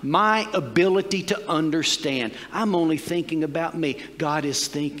beyond my ability to understand. I'm only thinking about me. God is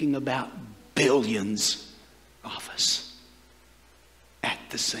thinking about billions of us at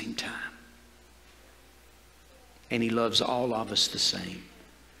the same time. And He loves all of us the same.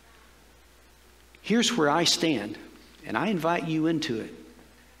 Here's where I stand, and I invite you into it.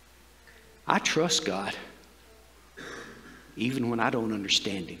 I trust God, even when I don't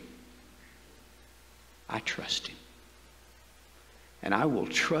understand Him. I trust Him. And I will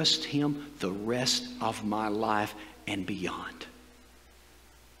trust Him the rest of my life and beyond.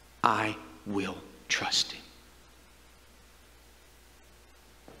 I will trust Him.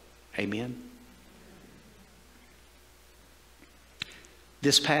 Amen.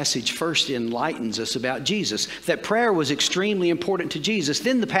 This passage first enlightens us about Jesus, that prayer was extremely important to Jesus.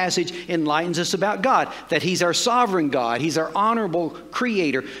 Then the passage enlightens us about God, that He's our sovereign God. He's our honorable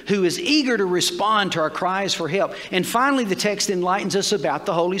Creator who is eager to respond to our cries for help. And finally, the text enlightens us about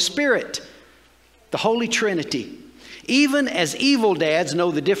the Holy Spirit, the Holy Trinity. Even as evil dads know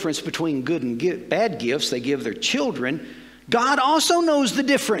the difference between good and bad gifts they give their children, God also knows the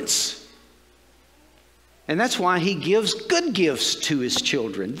difference. And that's why He gives good gifts to His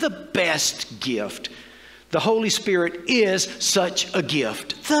children. The best gift. The Holy Spirit is such a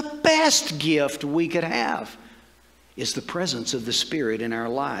gift. The best gift we could have is the presence of the Spirit in our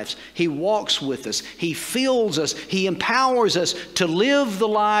lives. He walks with us. He fills us. He empowers us to live the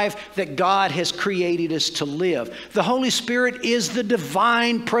life that God has created us to live. The Holy Spirit is the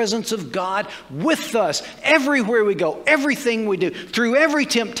divine presence of God with us everywhere we go, everything we do, through every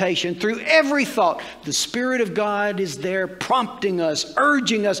temptation, through every thought. The Spirit of God is there prompting us,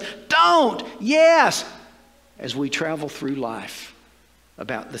 urging us, don't, yes, as we travel through life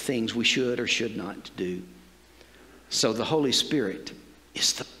about the things we should or should not do. So the Holy Spirit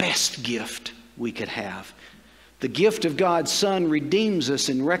is the best gift we could have. The gift of God's Son redeems us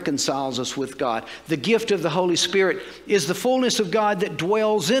and reconciles us with God. The gift of the Holy Spirit is the fullness of God that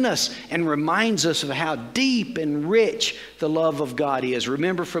dwells in us and reminds us of how deep and rich the love of God is.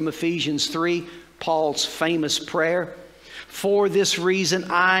 Remember from Ephesians 3, Paul's famous prayer, "For this reason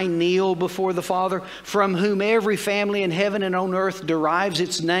I kneel before the Father, from whom every family in heaven and on earth derives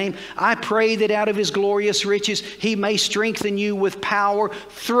its name. I pray that out of His glorious riches He may strengthen you with power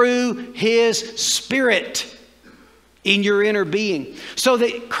through His Spirit." in your inner being, so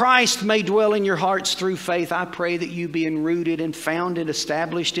that Christ may dwell in your hearts through faith. I pray that you, being rooted and founded,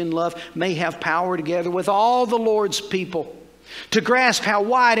 established in love, may have power together with all the Lord's people to grasp how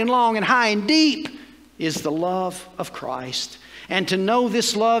wide and long and high and deep is the love of Christ, and to know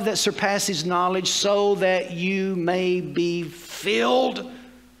this love that surpasses knowledge, so that you may be filled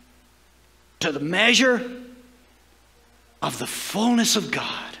to the measure of the fullness of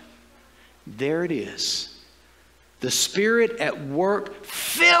God. There it is. The Spirit at work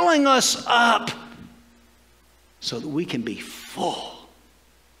filling us up so that we can be full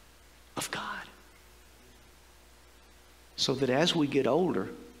of God. So that as we get older,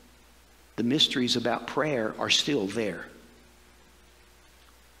 the mysteries about prayer are still there.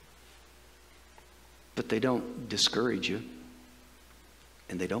 But they don't discourage you,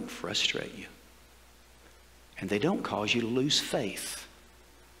 and they don't frustrate you, and they don't cause you to lose faith.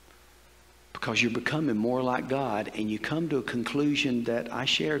 Because you're becoming more like God, and you come to a conclusion that I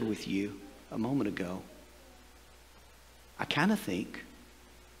shared with you a moment ago. I kind of think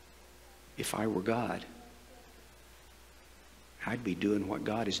if I were God, I'd be doing what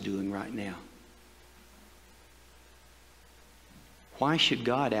God is doing right now. Why should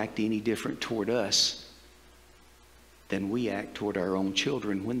God act any different toward us than we act toward our own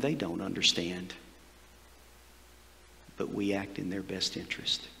children when they don't understand? But we act in their best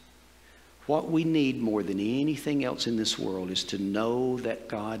interest. What we need more than anything else in this world is to know that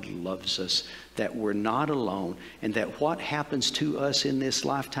God loves us, that we're not alone, and that what happens to us in this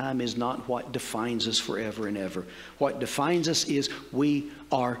lifetime is not what defines us forever and ever. What defines us is we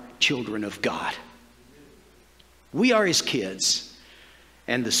are children of God. We are His kids.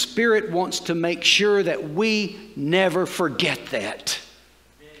 And the Spirit wants to make sure that we never forget that.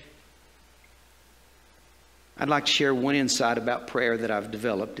 I'd like to share one insight about prayer that I've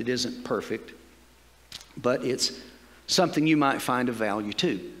developed. It isn't perfect, but it's something you might find of value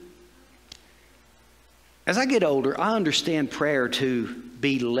too. As I get older, I understand prayer to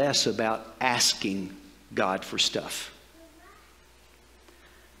be less about asking God for stuff.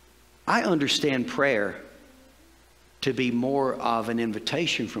 I understand prayer to be more of an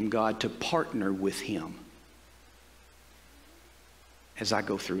invitation from God to partner with Him as I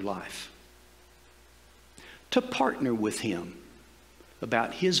go through life. To partner with Him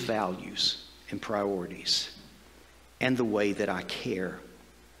about His values and priorities and the way that I care.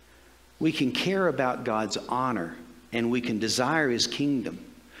 We can care about God's honor, and we can desire His kingdom.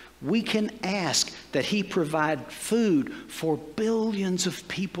 We can ask that He provide food for billions of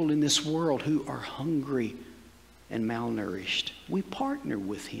people in this world who are hungry and malnourished. We partner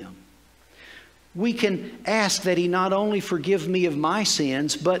with Him. We can ask that He not only forgive me of my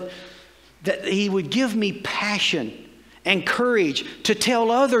sins, but that He would give me passion and courage to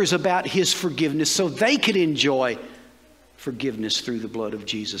tell others about His forgiveness so they could enjoy forgiveness through the blood of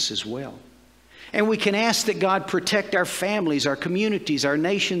Jesus as well. And we can ask that God protect our families, our communities, our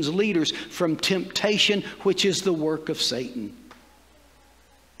nation's leaders from temptation, which is the work of Satan.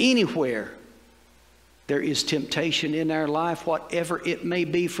 Anywhere there is temptation in our life, whatever it may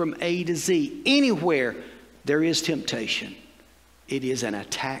be from A to Z, anywhere there is temptation, it is an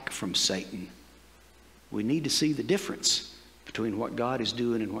attack from Satan. We need to see the difference between what God is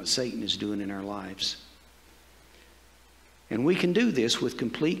doing and what Satan is doing in our lives. And we can do this with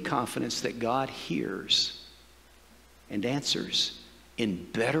complete confidence that God hears and answers in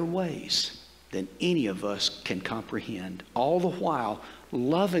better ways than any of us can comprehend, all the while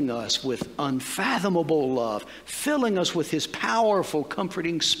loving us with unfathomable love, filling us with His powerful,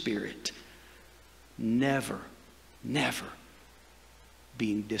 comforting Spirit, never, never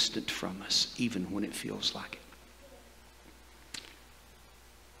being distant from us, even when it feels like it.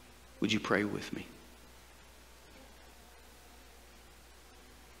 Would you pray with me?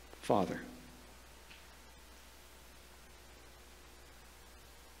 Father,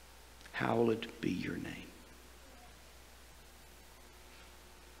 hallowed be your name.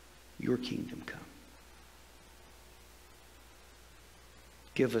 Your kingdom come.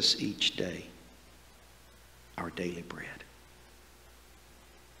 Give us each day our daily bread.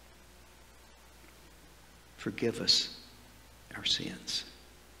 Forgive us our sins.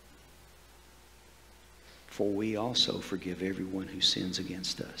 For we also forgive everyone who sins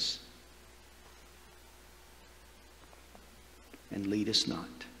against us. And lead us not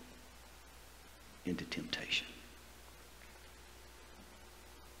into temptation.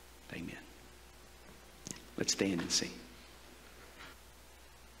 Amen. Let's stand and sing.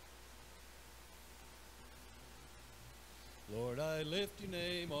 Lord, I lift your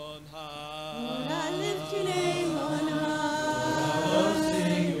name on high. Lord, I lift your name on high. I love to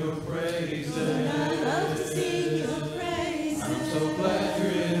sing your praises. Lord, I love to sing your praises.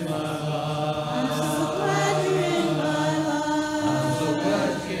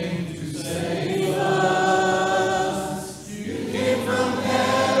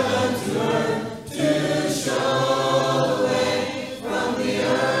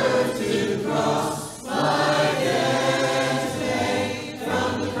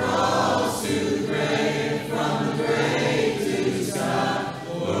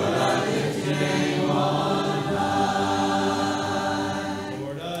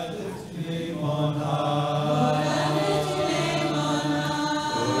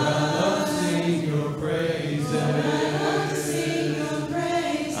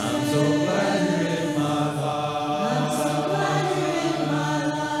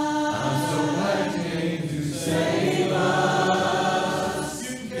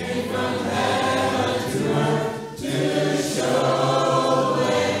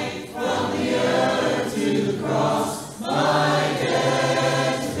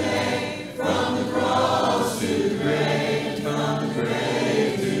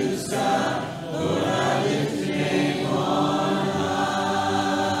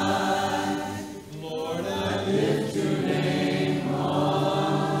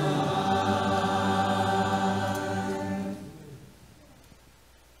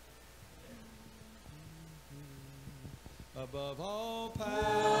 above all powers,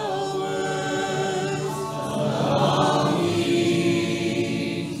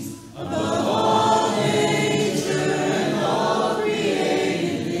 above all nature and all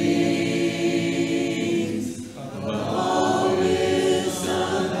created things, above all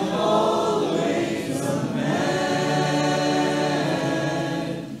wisdom and all the ways of man.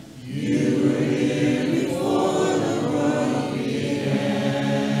 You were here before the world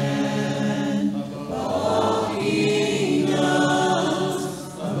began, above all kingdoms,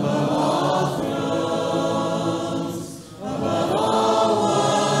 above all thrones, above all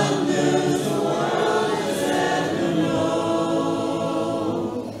wonders the world has ever known,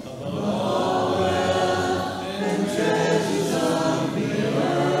 above all wealth and treasures of the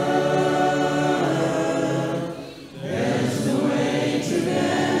earth. There's no way to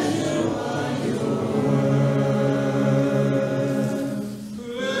measure what you're worth.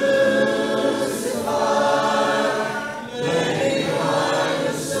 Crucified, laid behind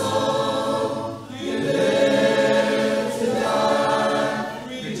the stone, you lived to die,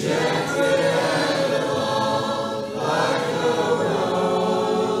 rejected and alone, like a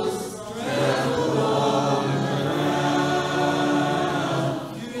rose, trampled on the ground.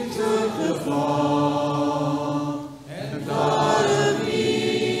 You took the fall and thought of me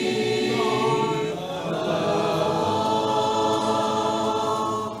above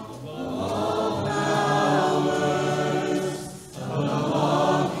all powers, above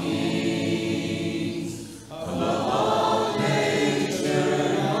all kings, above all nature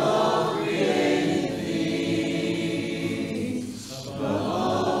and all created things, above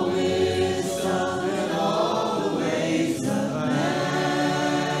all wisdom and all the ways of man.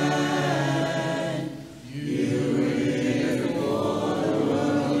 You were here before the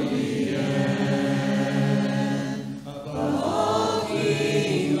world began, above all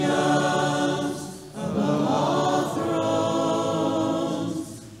kingdoms, above all thrones,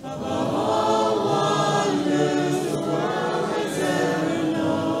 above all wonders the world has ever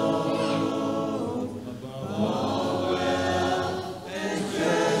known, above all wealth and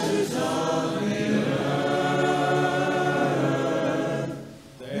treasures of the earth.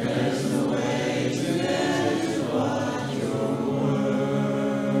 There's no way to measure what you're worth.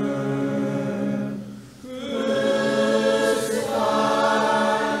 Crucified,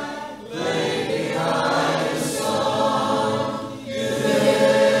 laid behind the stone, you lived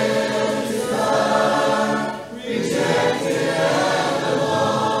to die, rejected and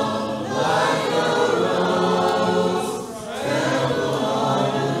alone, like a rose, trampled on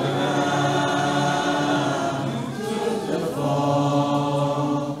the ground. You took the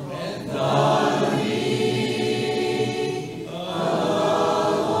fall and thought of me above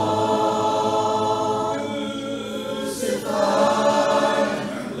all. Crucified,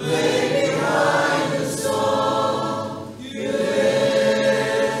 laid behind the stone, you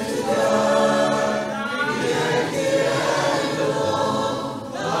lived to die, rejected and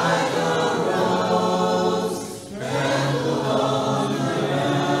alone, like a rose, trampled on the ground.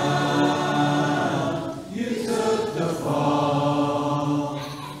 You took the fall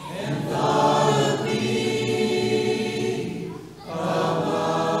and thought of me above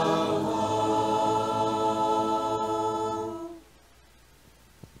all.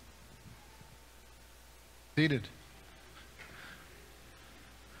 Seated.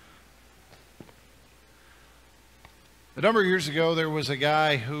 A number of years ago, there was a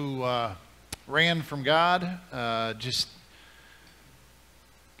guy who ran from God. God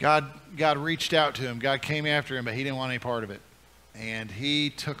reached out to him. God came after him, but he didn't want any part of it. And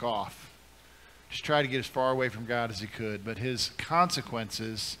he took off. Just tried to get as far away from God as he could. But his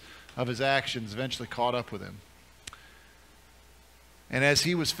consequences of his actions eventually caught up with him. And as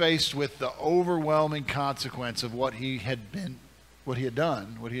he was faced with the overwhelming consequence of what he had done,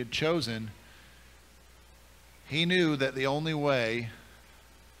 what he had chosen, he knew that the only way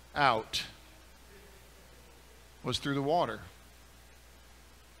out was through the water.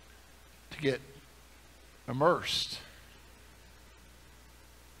 To get immersed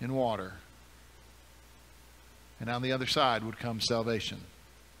in water. And on the other side would come salvation.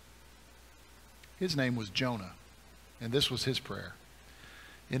 His name was Jonah, and this was his prayer.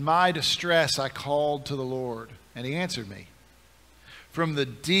 In my distress I called to the Lord, and he answered me. From the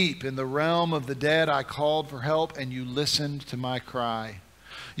deep, in the realm of the dead, I called for help, and you listened to my cry.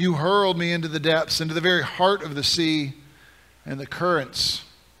 You hurled me into the depths, into the very heart of the sea, and the currents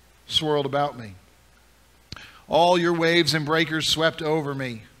swirled about me. All your waves and breakers swept over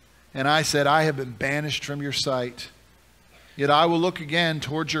me, and I said, I have been banished from your sight. Yet I will look again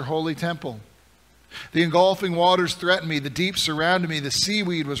towards your holy temple. The engulfing waters threatened me. The deep surrounded me. The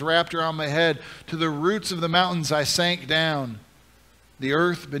seaweed was wrapped around my head. To the roots of the mountains I sank down. The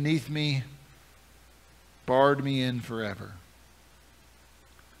earth beneath me barred me in forever.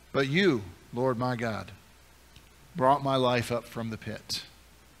 But you, Lord my God, brought my life up from the pit.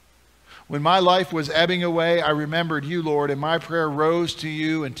 When my life was ebbing away, I remembered you, Lord, and my prayer rose to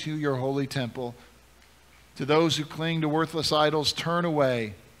you and to your holy temple. To those who cling to worthless idols, turn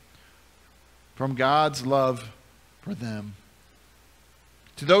away from God's love for them.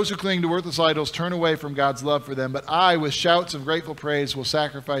 To those who cling to worthless idols, turn away from God's love for them. But I, with shouts of grateful praise, will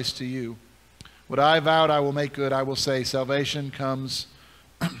sacrifice to you. What I vowed I will make good. I will say, salvation comes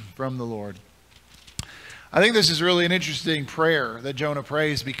from the Lord. I think this is really an interesting prayer that Jonah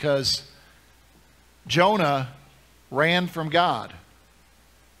prays, because Jonah ran from God.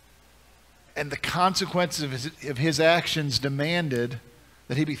 And the consequences of his actions demanded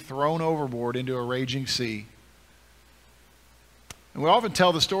that he be thrown overboard into a raging sea. And we often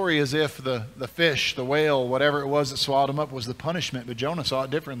tell the story as if the fish, the whale, whatever it was that swallowed him up was the punishment, but Jonah saw it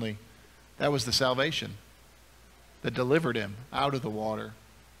differently. That was the salvation that delivered him out of the water.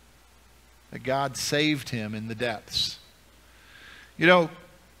 That God saved him in the depths. You know,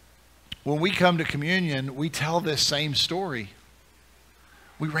 when we come to communion, we tell this same story.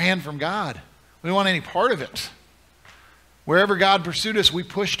 We ran from God. We didn't want any part of it. Wherever God pursued us, we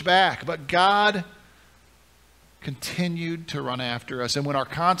pushed back. But God continued to run after us. And when our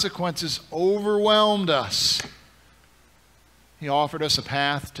consequences overwhelmed us, he offered us a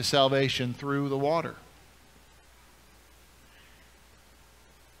path to salvation through the water.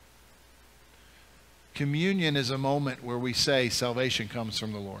 Communion is a moment where we say salvation comes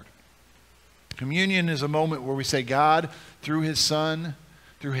from the Lord. Communion is a moment where we say God, through his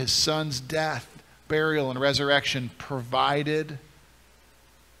son's death, burial, and resurrection, provided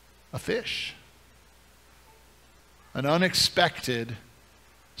a fish. An unexpected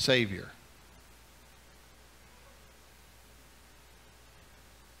Savior.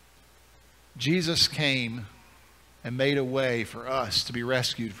 Jesus came and made a way for us to be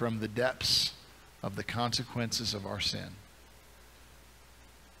rescued from the depths of the consequences of our sin.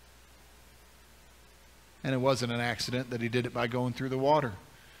 And it wasn't an accident that he did it by going through the water.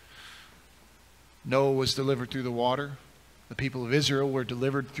 Noah was delivered through the water. The people of Israel were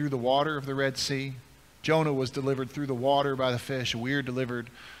delivered through the water of the Red Sea. Jonah was delivered through the water by the fish. We are delivered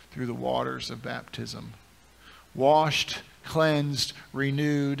through the waters of baptism. Washed, cleansed,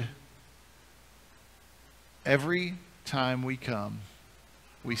 renewed. Every time we come,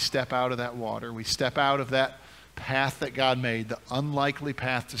 we step out of that water. We step out of that path that God made, the unlikely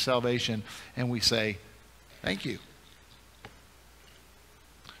path to salvation, and we say, thank you.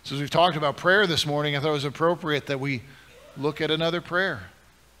 So as we've talked about prayer this morning, I thought it was appropriate that we look at another prayer.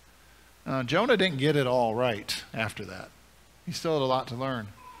 Jonah didn't get it all right after that. He still had a lot to learn.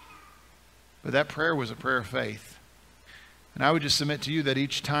 But that prayer was a prayer of faith. And I would just submit to you that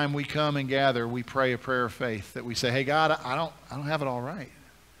each time we come and gather, we pray a prayer of faith. That we say, hey God, I don't have it all right.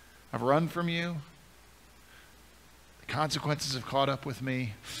 I've run from you. The consequences have caught up with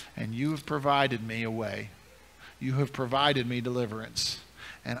me. And you have provided me a way. You have provided me deliverance.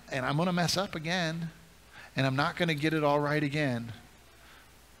 And I'm going to mess up again. And I'm not going to get it all right again.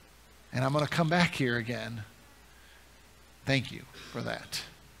 And I'm going to come back here again. Thank you for that.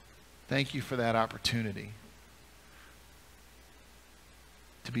 Thank you for that opportunity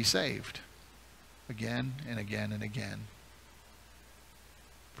to be saved again and again and again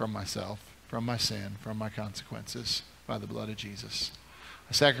from myself, from my sin, from my consequences by the blood of Jesus.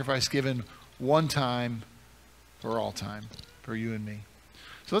 A sacrifice given one time for all time, for you and me.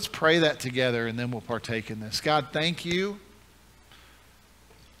 So let's pray that together and then we'll partake in this. God, thank you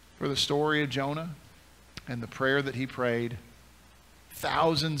for the story of Jonah and the prayer that he prayed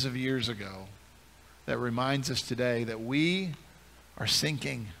thousands of years ago that reminds us today that we are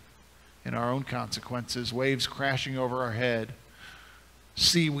sinking in our own consequences, waves crashing over our head,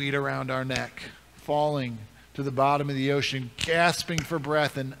 seaweed around our neck, falling to the bottom of the ocean, gasping for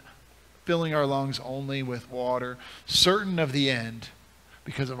breath and filling our lungs only with water, certain of the end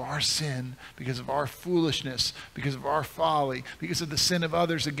because of our sin, because of our foolishness, because of our folly, because of the sin of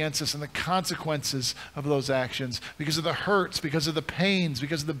others against us and the consequences of those actions, because of the hurts, because of the pains,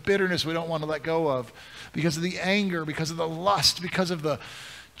 because of the bitterness we don't want to let go of, because of the anger, because of the lust, because of the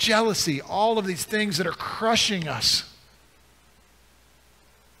jealousy, all of these things that are crushing us.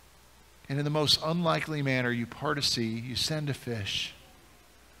 And in the most unlikely manner, you part a sea, you send a fish,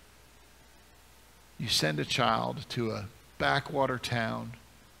 you send a child to a backwater town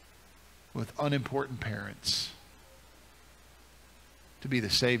with unimportant parents to be the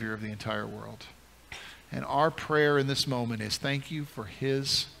Savior of the entire world. And our prayer in this moment is thank you for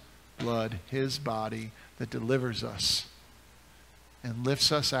his blood, his body that delivers us and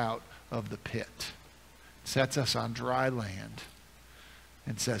lifts us out of the pit, sets us on dry land,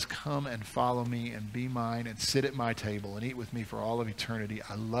 and says, come and follow me and be mine and sit at my table and eat with me for all of eternity.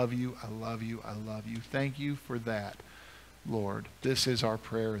 I love you, I love you, I love you. Thank you for that, Lord. This is our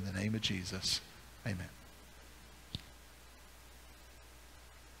prayer in the name of Jesus. Amen.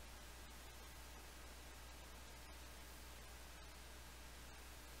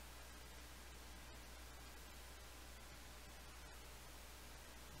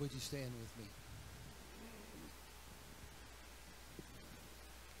 Would you stand with me?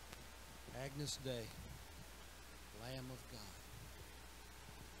 Agnus Dei, Lamb of God.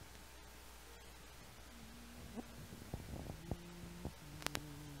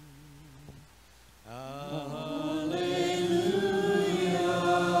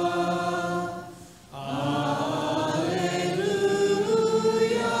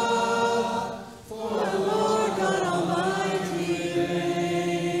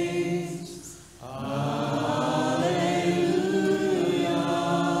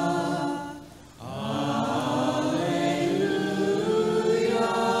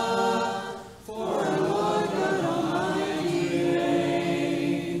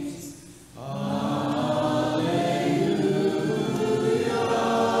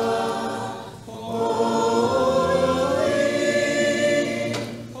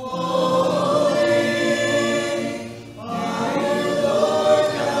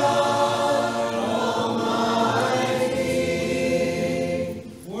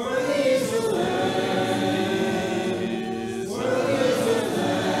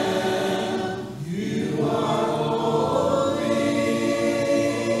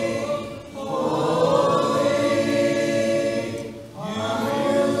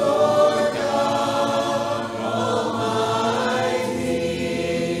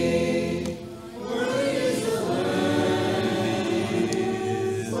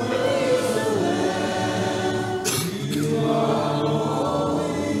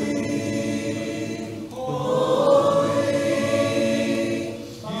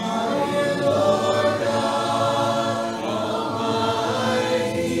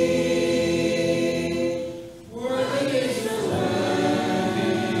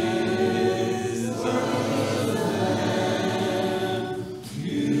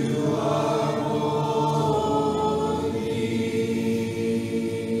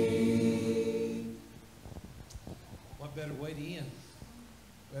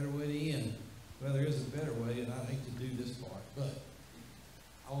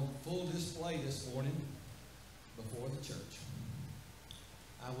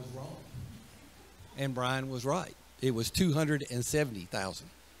 And Brian was right. It was 270,000.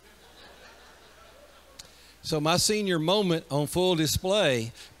 So my senior moment on full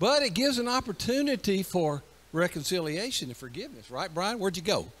display, but it gives an opportunity for reconciliation and forgiveness, right, Brian? Where'd you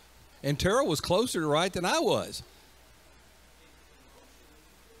go? And Terrell was closer to right than I was.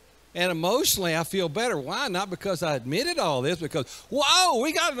 And emotionally, I feel better. Why? Not because I admitted all this, because, whoa,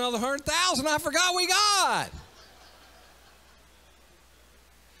 we got another 100,000 I forgot we got.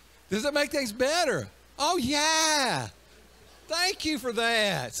 Does that make things better? Oh, yeah. Thank you for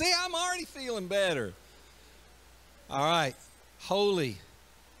that. See, I'm already feeling better. All right. Holy,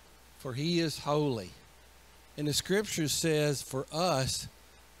 for he is holy. And the scripture says for us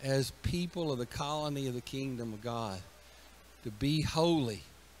as people of the colony of the kingdom of God to be holy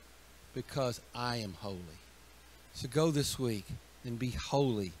because I am holy. So go this week and be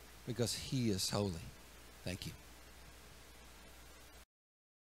holy because he is holy. Thank you.